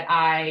thought that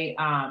I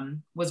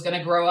was going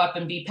to grow up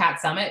and be Pat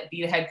Summitt,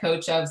 be the head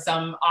coach of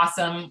some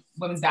awesome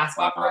women's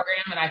basketball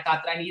program. And I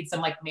thought that I needed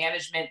some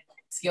management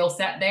skill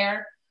set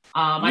there.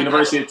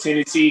 University of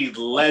Tennessee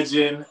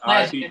legend,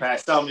 RP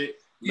Pat Summitt.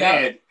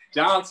 Man,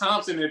 John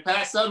Thompson and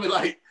Pat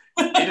Summitt,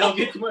 it don't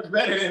get too much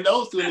better than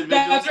those two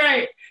individuals.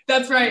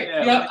 That's right.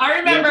 Yeah. I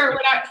remember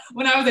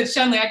when I was at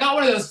Shenley, I got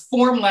one of those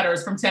form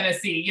letters from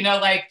Tennessee,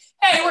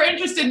 hey, we're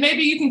interested.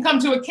 Maybe you can come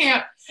to a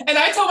camp. And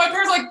I told my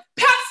parents,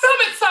 Pat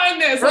Summitt signed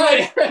this.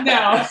 Right.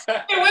 No,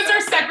 it was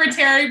our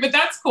secretary, but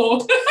that's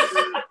cool.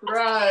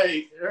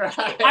 Right.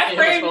 I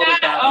framed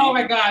that. Oh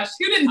my gosh.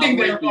 Who didn't think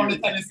they were going to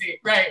Tennessee?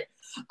 Right.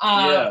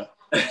 I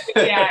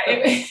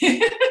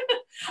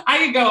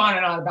could go on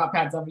and on about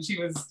Pat Summitt.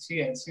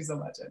 She's a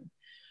legend.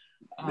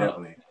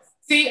 Definitely.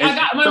 See, I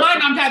got my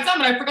mind on Pat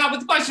Summitt. I forgot what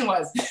the question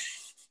was.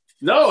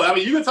 No,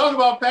 you can talk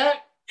about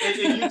Pat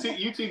in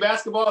UT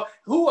basketball.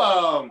 Who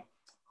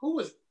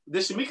was,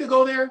 did Shamika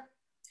go there?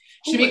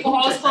 Shamika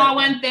Holsclaw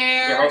went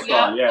there.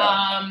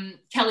 Yeah.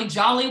 Kelly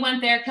Jolly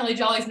went there. Kelly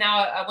Jolly's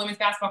now a women's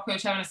basketball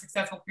coach having a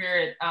successful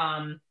career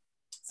at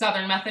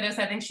Southern Methodist,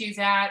 I think she's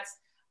at.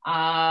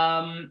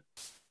 UT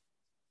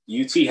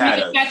had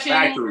a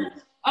factory.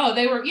 Oh,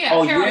 they were,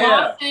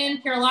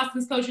 Carol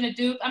Lawson's coaching at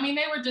Duke. I mean,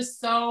 they were just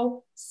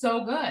so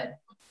good.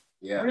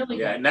 Yeah. Really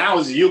good. Now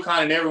it's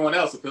UConn and everyone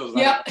else, it feels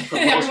like. Yep.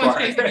 Everyone's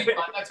chasing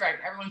UConn. That's right.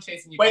 Everyone's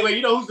chasing UConn. Wait,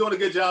 you know who's doing a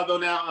good job though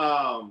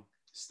now?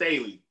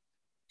 Staley.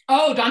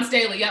 Oh, Don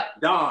Staley.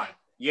 Yep. Don.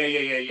 Yeah.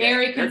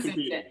 Very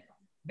consistent.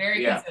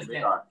 Very consistent. We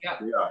are.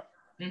 Yep. We are.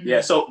 Mm-hmm.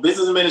 Yeah. So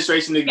business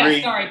administration degree.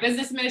 Yeah, sorry,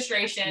 business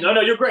administration. No,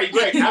 you're great.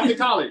 After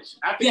college,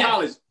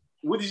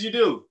 what did you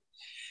do?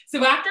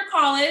 So after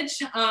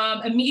college,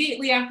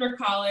 immediately after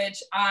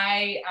college,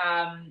 I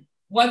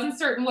wasn't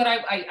certain what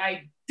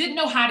I didn't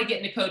know how to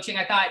get into coaching.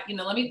 I thought,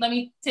 let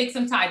me take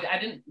some time. I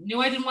didn't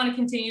want to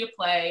continue to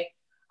play.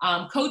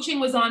 Coaching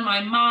was on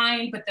my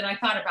mind, but then I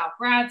thought about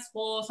grad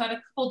school. So I had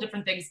a couple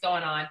different things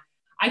going on.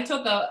 I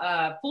took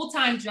a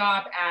full-time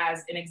job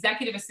as an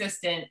executive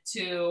assistant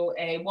to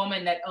a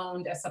woman that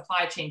owned a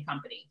supply chain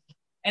company.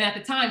 And at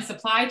the time,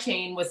 supply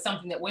chain was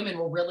something that women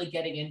were really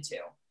getting into.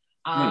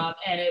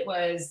 And it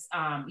was,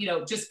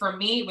 just for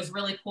me, it was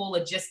really cool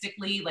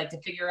logistically,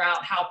 to figure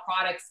out how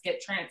products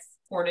get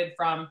transported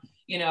from,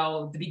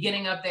 the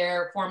beginning of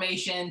their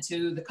formation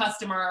to the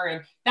customer.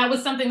 And that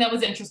was something that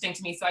was interesting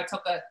to me. So I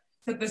took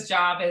this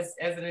job as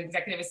an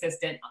executive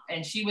assistant,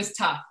 and she was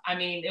tough. I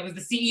mean, it was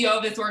the CEO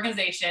of this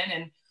organization,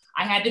 and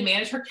I had to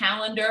manage her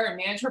calendar and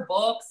manage her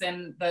books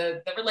and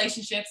the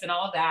relationships and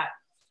all of that.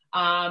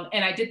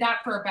 And I did that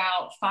for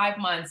about 5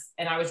 months,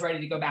 and I was ready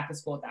to go back to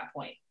school at that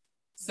point.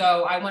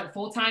 So I went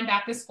full-time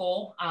back to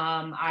school.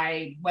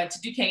 I went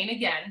to Duquesne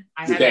again.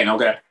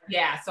 Okay.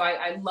 Yeah, so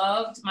I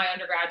loved my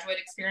undergraduate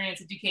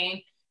experience at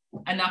Duquesne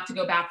enough to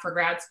go back for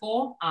grad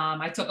school.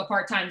 I took a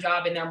part-time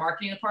job in their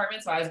marketing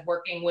department. So I was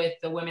working with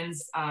the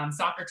women's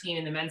soccer team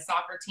and the men's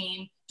soccer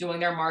team, doing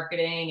their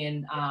marketing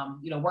and,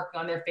 working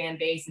on their fan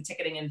base and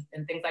ticketing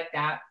and things like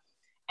that.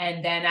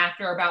 And then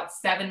after about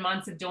 7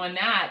 months of doing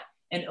that,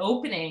 an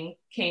opening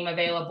came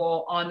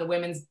available on the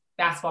women's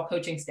basketball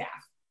coaching staff.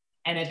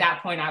 And at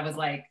that point I was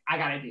like, I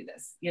got to do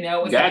this, it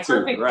was like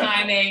perfect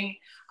timing.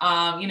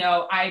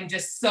 I'm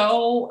just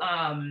so,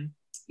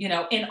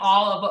 in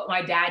all of what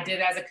my dad did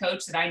as a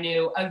coach that I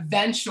knew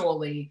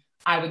eventually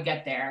I would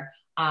get there.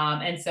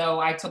 And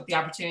so I took the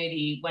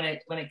opportunity when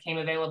it came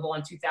available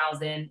in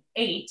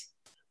 2008.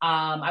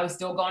 I was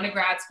still going to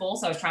grad school,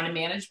 so I was trying to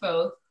manage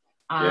both.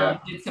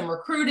 Did some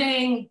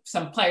recruiting,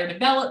 some player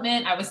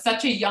development. I was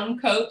such a young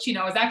coach,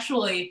 I was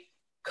actually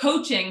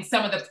coaching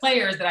some of the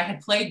players that I had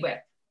played with.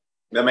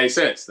 That makes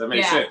sense. So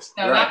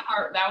that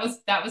part,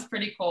 that was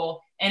pretty cool.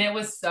 And it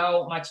was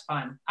so much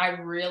fun. I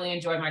really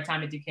enjoyed my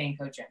time at Duquesne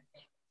coaching.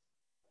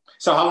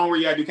 So how long were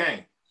you at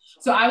Duquesne?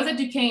 So I was at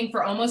Duquesne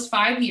for almost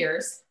 5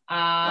 years.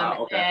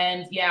 Wow, okay.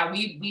 And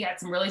we had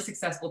some really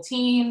successful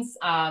teams.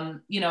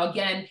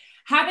 Again,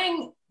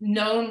 having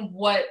known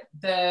what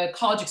the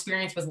college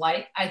experience was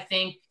like, I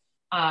think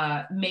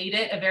made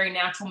it a very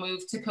natural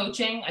move to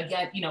coaching.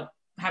 Again,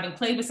 having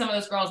played with some of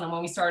those girls, and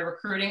when we started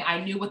recruiting,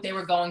 I knew what they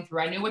were going through.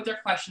 I knew what their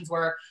questions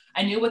were.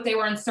 I knew what they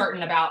were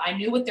uncertain about. I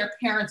knew what their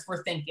parents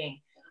were thinking.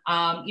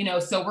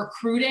 So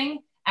recruiting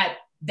at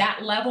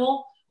that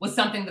level was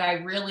something that I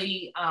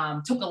really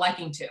took a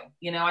liking to.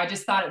 I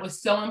just thought it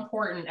was so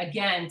important,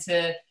 again,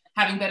 to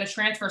having been a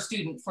transfer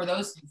student for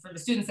the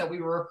students that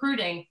we were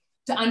recruiting,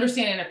 to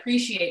understand and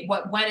appreciate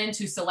what went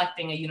into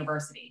selecting a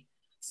university.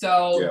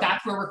 So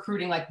that's where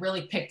recruiting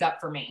really picked up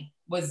for me,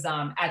 was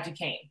at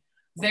Duquesne.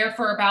 There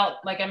for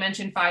about, like I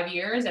mentioned, 5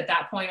 years. At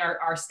that point,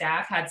 our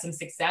staff had some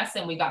success,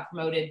 and we got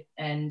promoted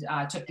and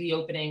took the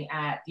opening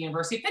at the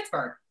University of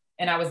Pittsburgh.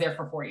 And I was there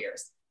for 4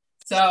 years.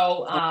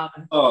 So,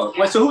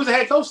 so who was the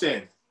head coach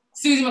then?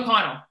 Susie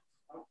McConnell.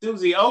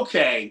 Susie,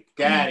 okay,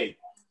 got it.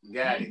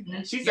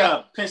 Mm-hmm. She's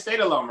a Penn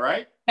State alum,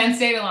 right? Penn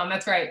State alum,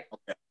 that's right.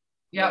 Okay.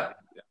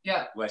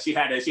 Yep. Well, she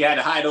had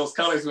to hide those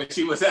colors when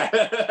she was at.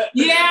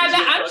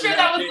 I'm sure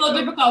that was a little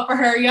difficult for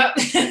her. Yep.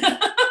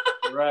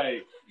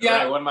 Right.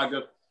 Yeah. Right.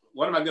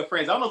 One of my good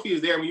friends. I don't know if he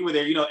was there when you were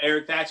there.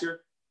 Eric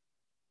Thatcher.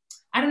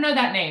 I don't know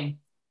that name.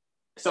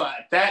 So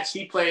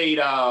he played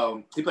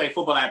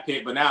football at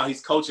Pitt, but now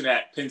he's coaching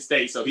at Penn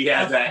State. So he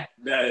has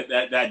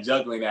that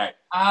juggling act.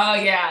 Oh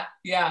yeah.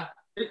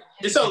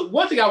 So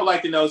one thing I would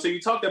like to know. So you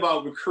talked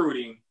about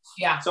recruiting.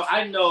 Yeah. So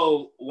I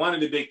know one of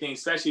the big things,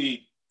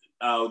 especially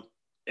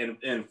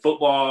in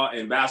football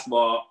and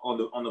basketball,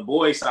 on the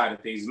boys side of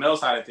things, male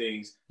side of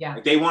things,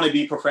 they want to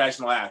be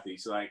professional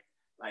athletes.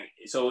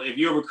 So if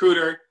you're a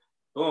recruiter,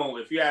 boom.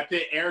 If you're at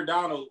Pitt, Aaron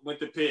Donald went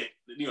to Pitt.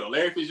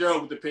 Larry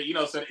Fitzgerald went to Pitt.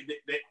 So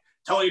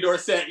Tony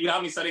Dorsett.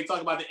 So they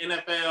talk about the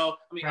NFL.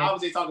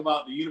 Obviously they talk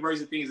about the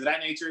university, things of that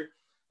nature.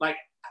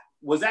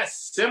 Was that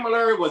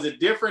similar? Was it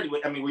different?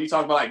 Were you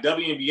talking about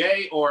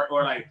WNBA or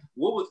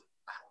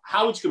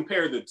how would you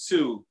compare the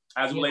two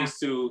as it relates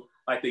to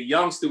the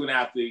young student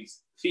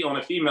athletes on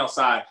the female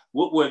side?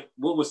 What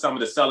was some of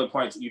the selling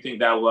points you think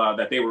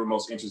that they were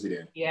most interested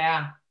in?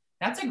 Yeah,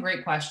 that's a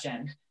great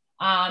question.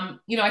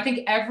 I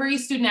think every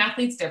student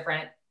athlete's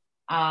different.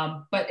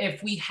 But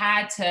if we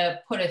had to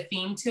put a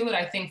theme to it,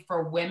 I think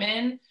for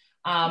women,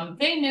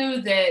 they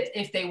knew that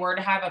if they were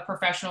to have a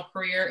professional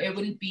career, it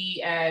wouldn't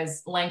be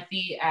as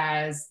lengthy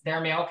as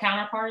their male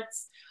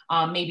counterparts,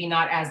 maybe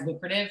not as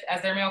lucrative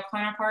as their male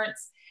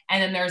counterparts.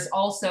 And then there's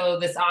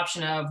also this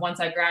option of, once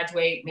I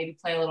graduate, maybe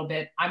play a little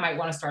bit, I might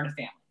want to start a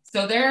family.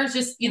 So there's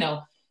just,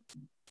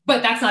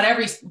 but that's not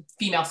every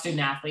female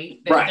student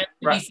athlete. There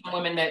could be some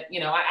women that,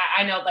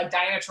 I know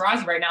Diana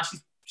Taurasi right now,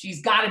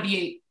 she's got to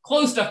be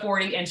close to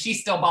 40 and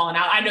she's still balling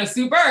out. I know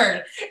Sue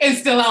Bird is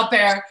still out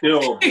there.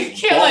 Still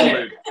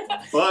killing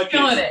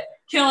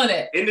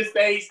it. In the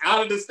States,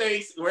 out of the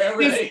States,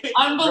 wherever it's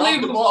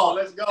unbelievable. The ball.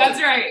 Let's go.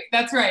 That's right.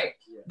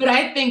 Yeah. But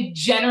I think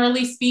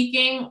generally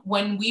speaking,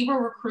 when we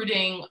were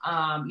recruiting,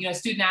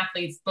 student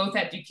athletes, both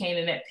at Duquesne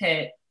and at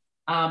Pitt,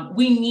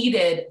 we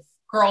needed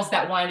girls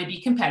that wanted to be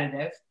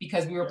competitive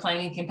because we were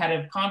playing in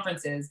competitive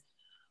conferences.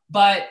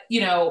 But,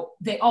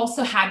 they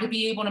also had to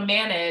be able to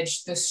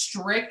manage the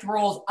strict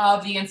rules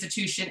of the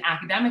institution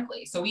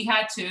academically. So we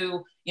had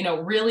to,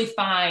 really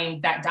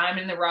find that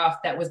diamond in the rough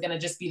that was going to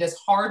just be this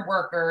hard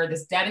worker,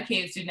 this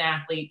dedicated student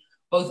athlete,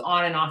 both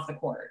on and off the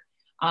court.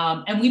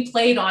 And we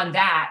played on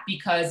that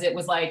because it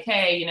was like,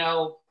 hey,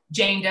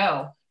 Jane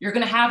Doe, you're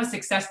going to have a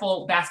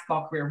successful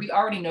basketball career. We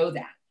already know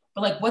that.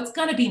 But what's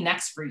going to be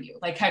next for you?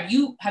 Have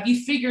you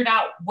figured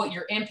out what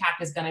your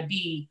impact is going to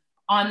be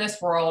on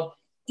this world,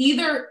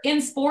 either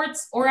in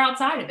sports or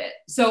outside of it?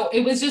 So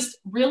it was just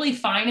really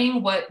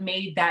finding what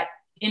made that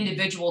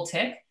individual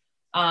tick.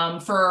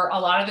 For a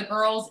lot of the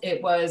girls,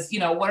 it was, you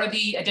know, what are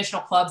the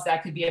additional clubs that I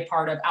could be a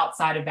part of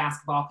outside of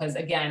basketball? Because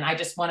again, I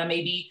just want to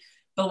maybe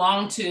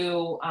belong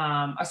to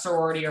a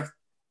sorority or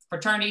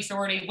fraternity,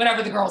 sorority,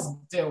 whatever the girls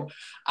do.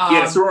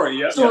 Sorority.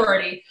 Yeah,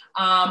 sorority.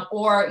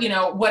 Or, you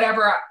know,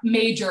 whatever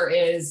major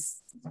is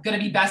going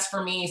to be best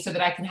for me so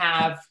that I can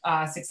have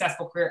a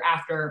successful career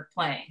after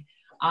playing.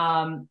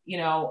 You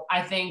know,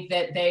 I think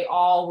that they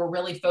all were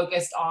really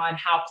focused on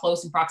how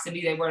close in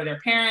proximity they were to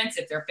their parents,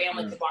 if their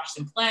family could watch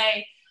them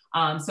play.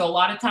 So a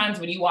lot of times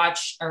when you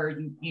watch or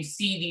you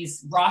see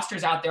these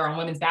rosters out there on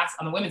on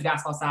the women's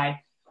basketball side,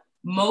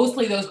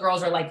 mostly those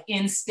girls are like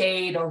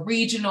in-state or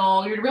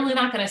regional. You're really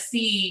not going to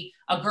see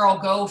a girl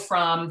go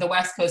from the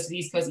West Coast to the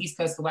East Coast, East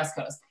Coast to the West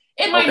Coast.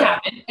 It might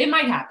happen. It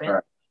might happen.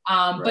 Right.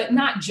 But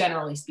not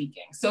generally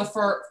speaking. So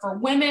for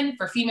women,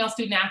 for female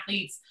student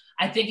athletes,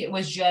 I think it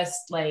was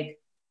just like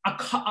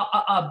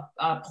a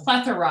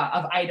plethora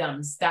of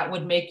items that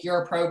would make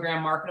your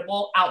program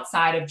marketable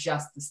outside of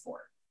just the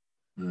sport.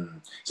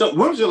 So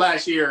when was your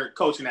last year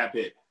coaching at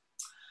Pitt?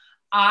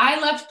 I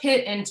left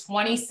Pitt in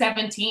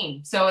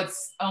 2017. So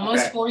it's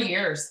almost 4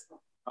 years.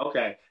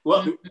 Okay.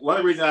 Well, one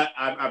of the reasons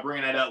I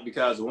bring that up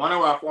because one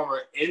of our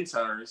former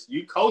interns,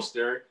 you coached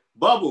her,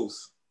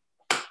 Bubbles.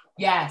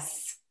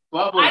 Yes.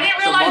 Bubbles. I didn't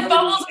realize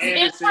Bubbles was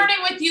interning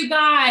with you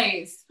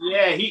guys.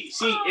 Yeah,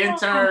 she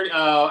interned.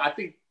 I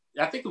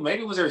think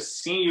maybe it was her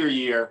senior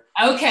year.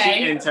 Okay.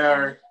 She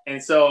interned,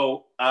 and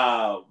so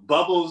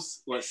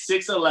Bubbles was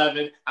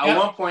 6'11". At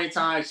one point in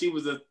time, she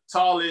was the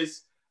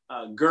tallest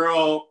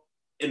girl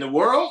in the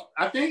world.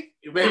 I think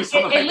maybe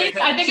something at least,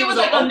 I think it was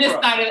like on this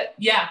side of it.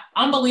 Yeah,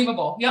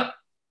 unbelievable. Yep.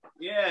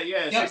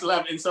 Yeah,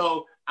 6'11". And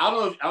so I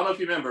don't know if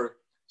you remember,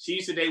 she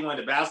used to date one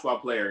of the basketball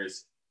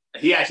players.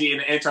 He actually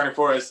interned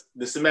for us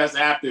the semester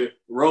after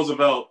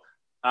Roosevelt.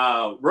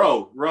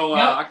 Rowe.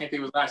 I can't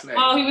think of his last name.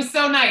 Oh, he was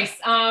so nice.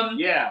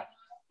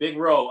 Big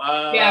Rowe.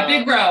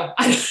 Big Rowe.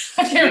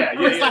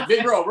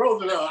 Big Rowe.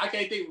 Roosevelt. I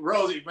can't think.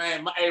 Rosie,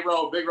 man. Hey,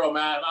 Rowe. Big Rowe,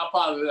 man. I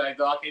apologize,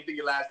 though. I can't think of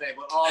your last name,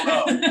 but all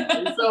love.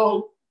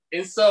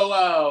 and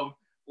so,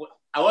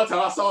 one time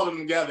I saw them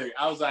together.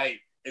 I was like,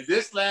 if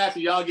this lasts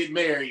and y'all get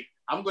married,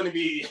 I'm going to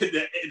be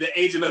the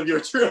agent of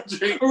your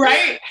children.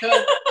 Right.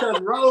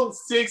 Because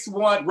Rowe's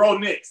 6'1". Rowe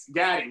Nix.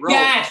 Got it. Rowe.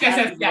 Yes,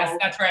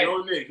 that's right.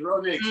 Rowe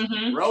Nix.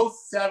 Mm-hmm. Rowe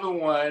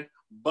 7'1".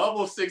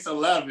 Bubble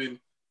 6'11".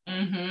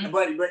 Mm-hmm.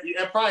 But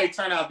it probably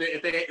turned out that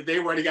if they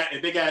would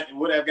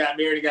have got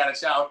married and got a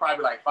child,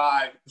 probably like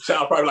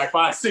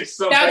 5'6".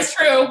 Something. That's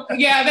true.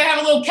 Yeah, they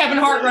have a little Kevin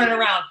Hart running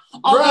around.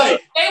 Although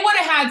they would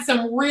have had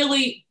some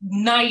really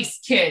nice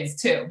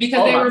kids too,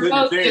 because they were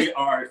both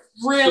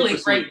really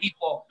great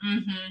people.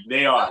 Mm-hmm.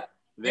 They are.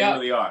 They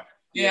really are.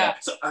 Yeah.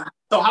 So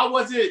how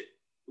was it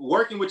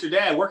working with your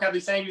dad? Work at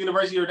the same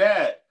university your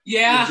dad?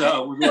 Yeah.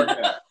 Was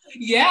working at?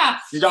 Yeah.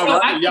 Did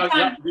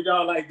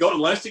y'all like go to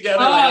lunch together?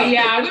 Oh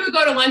yeah, we would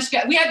go to lunch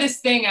together. We had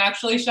this thing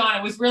actually, Sean.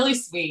 It was really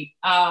sweet.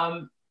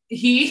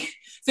 He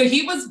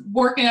was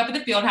working up at the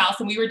field house,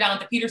 and we were down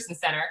at the Peterson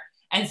Center.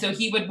 And so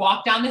he would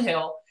walk down the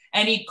hill,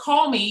 and he'd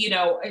call me. You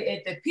know,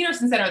 at the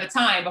Peterson Center at the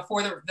time,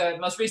 before the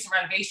most recent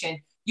renovation,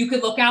 you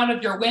could look out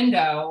of your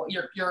window,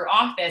 your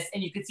office,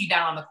 and you could see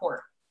down on the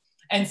court.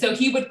 And so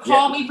he would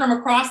call me from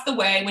across the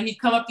way when he'd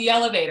come up the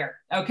elevator.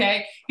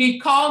 Okay, he'd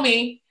call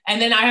me. And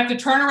then I have to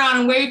turn around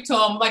and wave to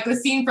him, like the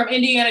scene from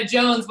Indiana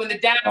Jones when the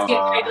dads get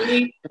ready to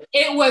leave.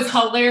 It was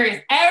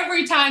hilarious.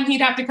 Every time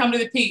he'd have to come to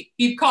the peak,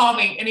 he'd call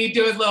me and he'd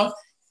do his little.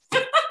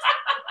 It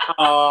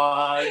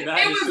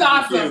was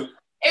awesome.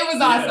 It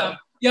was awesome.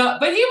 Yeah,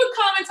 but he would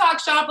come and talk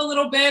shop a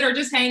little bit or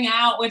just hang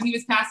out when he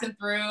was passing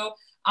through.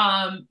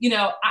 You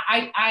know,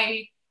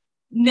 I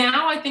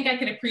now I think I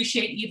can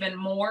appreciate even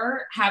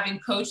more having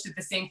coached at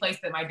the same place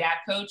that my dad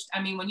coached.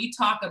 I mean, when you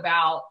talk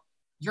about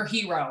your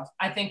hero,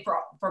 I think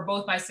for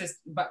both my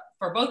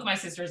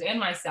sisters and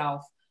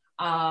myself,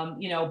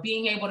 you know,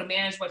 being able to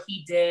manage what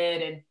he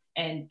did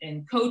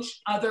and coach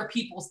other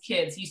people's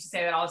kids. He used to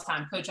say that all the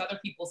time, coach other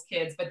people's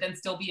kids, but then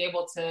still be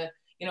able to,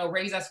 you know,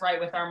 raise us right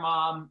with our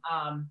mom.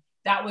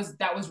 That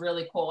was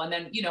really cool. And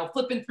then, you know,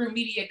 flipping through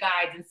media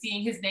guides and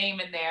seeing his name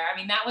in there. I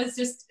mean,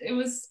 it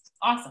was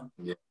awesome.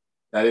 Yeah,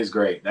 that is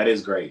great.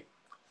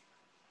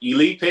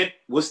 Elite Pitt,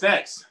 what's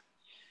next?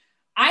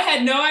 I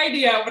had no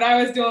idea what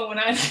I was doing when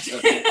I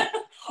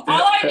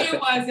all I knew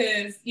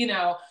is, you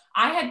know,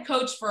 I had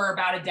coached for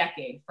about a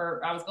decade.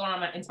 I was going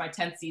on into my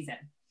 10th season.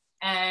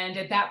 And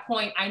at that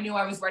point, I knew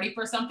I was ready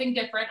for something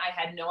different. I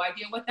had no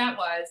idea what that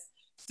was.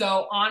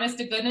 So honest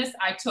to goodness,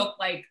 I took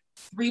like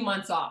 3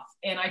 months off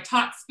and I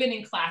taught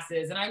spinning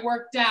classes and I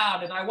worked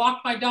out and I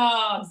walked my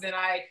dogs and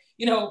I,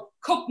 you know,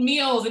 cooked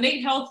meals and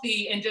ate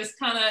healthy and just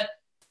kind of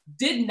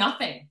did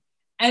nothing.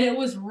 And it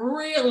was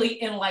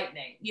really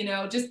enlightening, you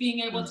know, just being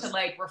able to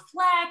like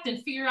reflect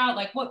and figure out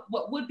like what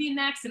would be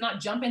next and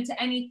not jump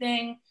into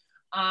anything.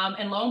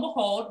 And lo and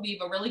behold, we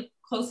have a really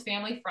close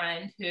family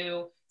friend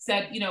who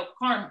said, you know,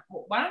 Carm,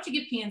 why don't you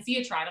give PNC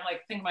a try? And I'm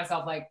like, thinking to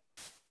myself, like,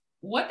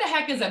 what the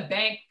heck is a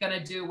bank going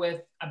to do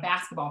with a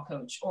basketball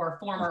coach or a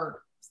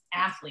former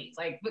athlete?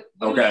 Like, what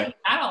is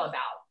that all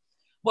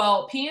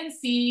Well,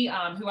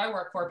 PNC, who I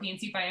work for,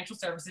 PNC Financial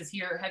Services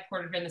here,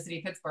 headquartered here in the city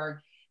of Pittsburgh,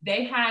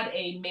 they had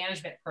a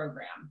management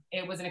program.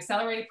 It was an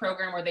accelerated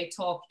program where they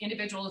took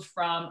individuals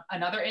from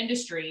another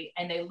industry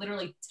and they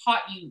literally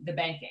taught you the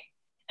banking.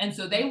 And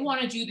so they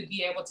wanted you to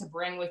be able to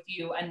bring with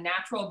you a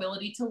natural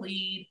ability to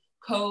lead,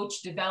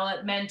 coach,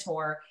 develop,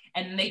 mentor.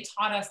 And they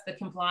taught us the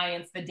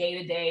compliance, the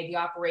day-to-day, the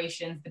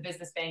operations, the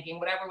business banking,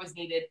 whatever was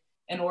needed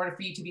in order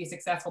for you to be a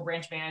successful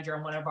branch manager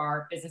in one of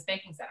our business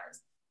banking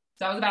centers.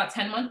 So it was about a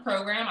 10-month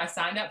program. I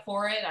signed up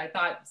for it. I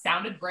thought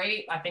sounded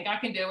great. I think I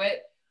can do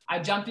it. I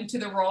jumped into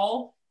the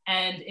role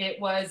and it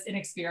was an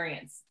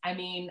experience. I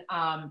mean,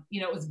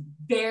 it was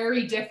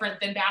very different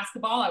than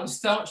basketball. I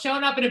was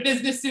showing up in a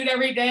business suit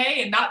every day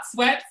and not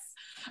sweats.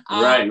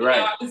 Right.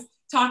 I was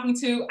talking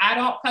to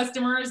adult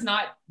customers,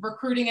 not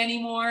recruiting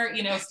anymore,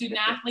 student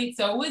athletes.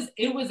 So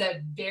it was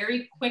a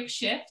very quick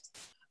shift.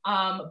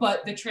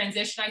 But the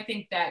transition, I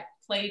think, that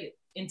played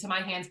into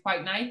my hands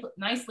quite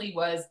nicely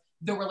was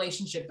the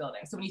relationship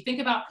building. So when you think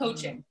about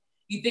coaching,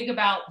 you think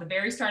about the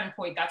very starting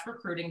point, that's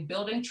recruiting,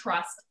 building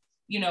trust,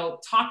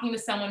 talking to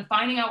someone,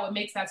 finding out what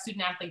makes that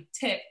student athlete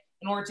tick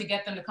in order to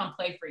get them to come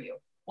play for you.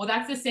 Well,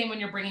 that's the same when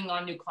you're bringing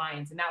on new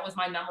clients. And that was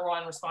my number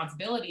one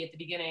responsibility at the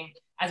beginning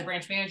as a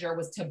branch manager,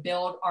 was to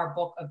build our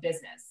book of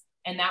business.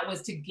 And that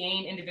was to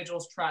gain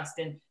individuals' trust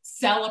and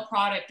sell a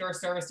product or a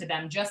service to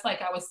them, just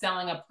like I was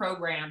selling a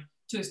program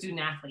to a student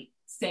athlete.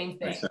 Same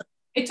thing.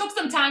 It took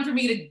some time for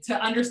me to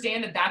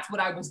understand that that's what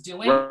I was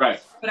doing. Right.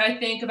 But I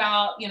think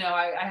about,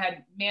 I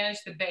had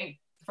managed the bank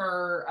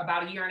for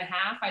about a year and a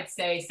half. I'd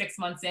say 6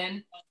 months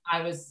in,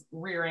 I was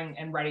rearing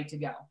and ready to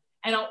go.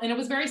 And it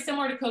was very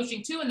similar to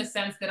coaching too, in the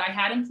sense that I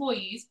had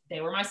employees.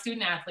 They were my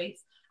student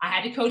athletes. I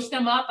had to coach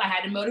them up. I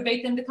had to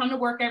motivate them to come to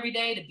work every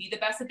day, to be the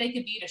best that they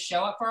could be, to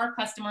show up for our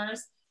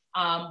customers,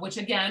 which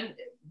again,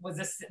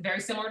 was very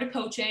similar to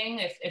coaching.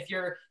 If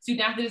your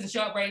student athlete doesn't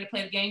show up ready to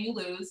play the game, you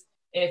lose.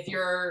 If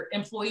your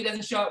employee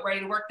doesn't show up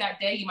ready to work that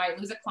day, you might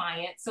lose a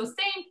client. So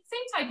same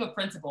type of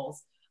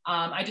principles.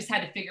 I just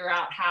had to figure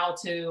out how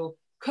to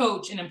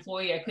coach an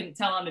employee. I couldn't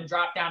tell him to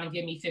drop down and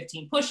give me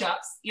 15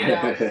 push-ups,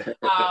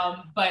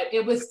 but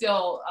it was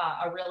still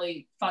a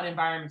really fun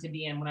environment to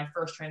be in when I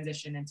first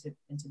transitioned into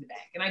the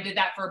bank. And I did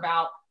that for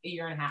about a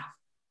year and a half.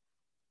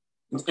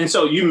 And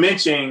so you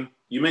mentioned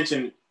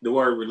the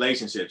word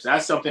relationships.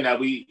 That's something that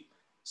we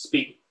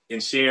speak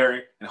and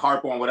share and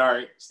harp on with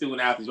our student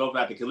athletes, both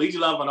at the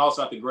collegiate level and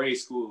also at the grade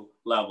school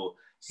level.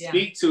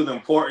 Speak to the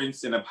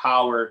importance and the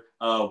power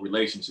of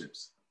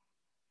relationships.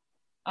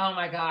 Oh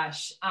my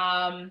gosh.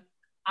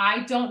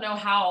 I don't know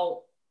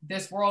how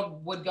this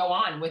world would go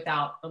on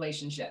without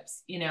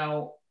relationships, in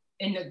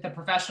the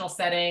professional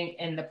setting,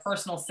 in the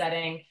personal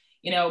setting,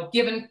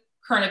 given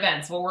current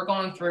events, what we're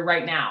going through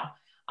right now.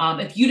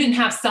 If you didn't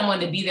have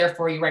someone to be there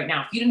for you right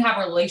now, if you didn't have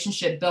a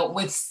relationship built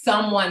with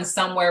someone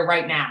somewhere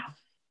right now,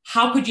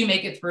 how could you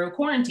make it through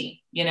quarantine?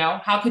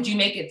 How could you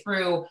make it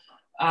through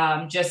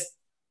just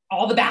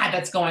all the bad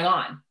that's going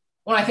on?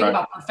 When I think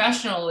about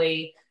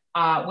professionally,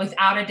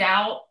 without a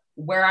doubt,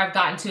 where I've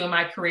gotten to in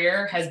my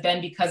career has been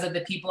because of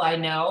the people I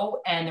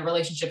know and the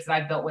relationships that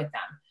I've built with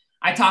them.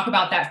 I talk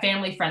about that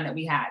family friend that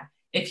we had.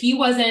 If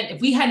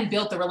we hadn't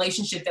built the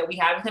relationship that we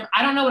had with him,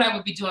 I don't know what I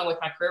would be doing with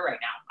my career right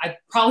now. I'd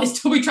probably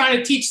still be trying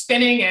to teach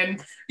spinning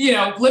and,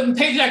 living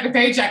paycheck to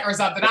paycheck or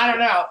something. I don't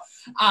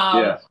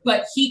know.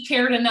 But he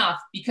cared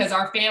enough because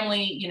our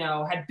family,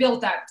 had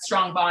built that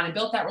strong bond and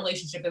built that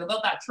relationship and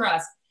built that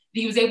trust, that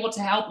he was able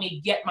to help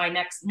me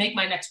make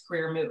my next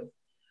career move.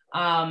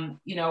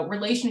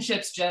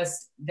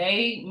 Relationships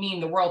they mean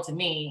the world to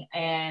me.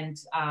 And,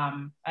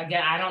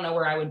 again, I don't know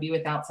where I would be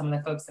without some of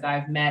the folks that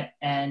I've met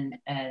and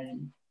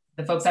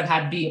the folks I've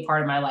had be a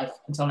part of my life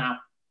until now.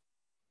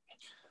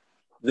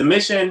 The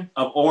mission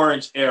of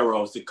Orange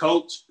Arrow is to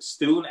coach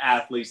student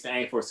athletes to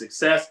aim for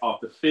success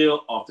off the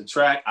field, off the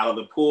track, out of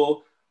the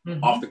pool,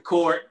 off the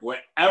court,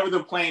 wherever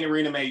the playing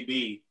arena may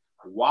be.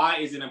 Why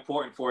is it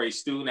important for a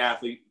student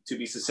athlete to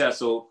be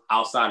successful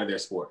outside of their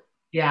sport?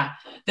 Yeah.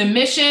 The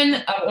mission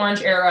of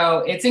Orange Arrow,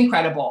 it's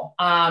incredible.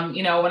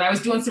 When I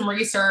was doing some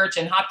research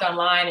and hopped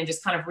online and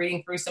just kind of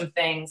reading through some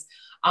things,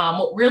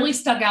 what really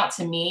stuck out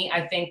to me,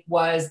 I think,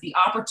 was the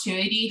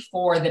opportunity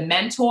for the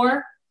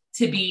mentor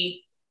to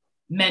be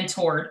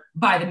mentored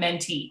by the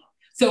mentee.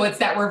 So it's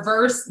that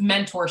reverse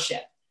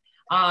mentorship.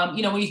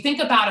 When you think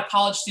about a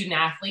college student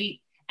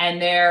athlete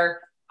and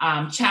they're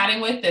chatting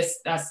with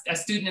a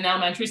student in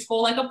elementary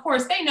school, like, of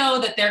course, they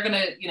know that they're going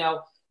to,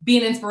 be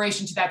an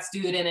inspiration to that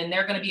student and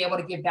they're going to be able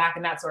to give back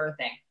and that sort of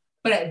thing.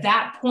 But at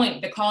that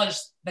point, the college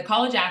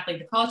student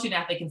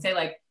athlete can say,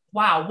 like,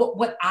 wow,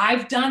 what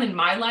I've done in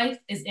my life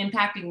is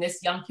impacting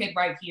this young kid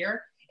right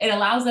here. It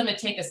allows them to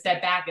take a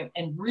step back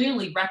and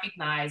really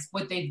recognize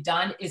what they've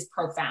done is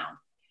profound.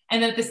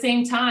 And then at the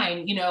same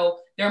time,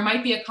 there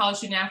might be a college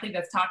student athlete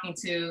that's talking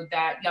to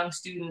that young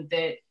student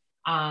that,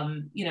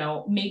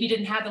 maybe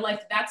didn't have the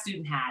life that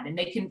student had. And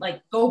they can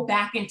go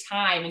back in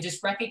time and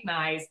just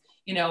recognize,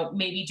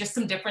 maybe just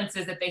some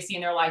differences that they see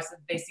in their lives, that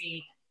they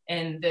see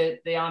and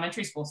the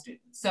elementary school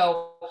students.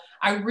 So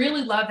I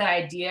really love that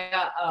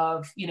idea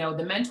of, you know,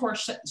 the mentor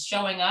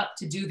showing up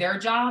to do their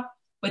job,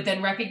 but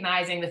then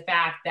recognizing the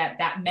fact that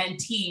that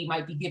mentee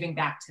might be giving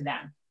back to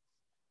them.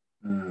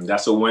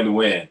 That's a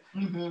win-win.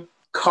 Mm-hmm.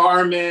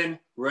 Carmen,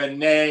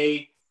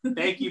 Renee,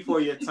 thank you for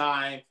your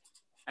time.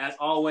 As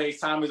always,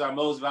 time is our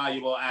most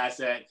valuable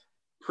asset.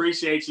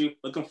 Appreciate you.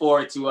 Looking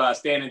forward to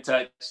staying in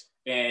touch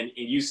and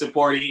you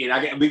supporting.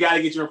 And we got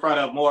to get you in front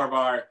of more of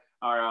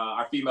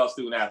our female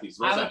student athletes.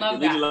 I would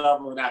love that. We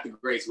love them after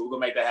grade school. We're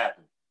going to make that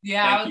happen.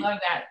 Yeah, I would love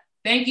that.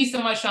 Thank you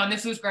so much, Sean.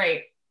 This was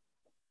great.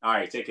 All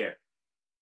right. Take care.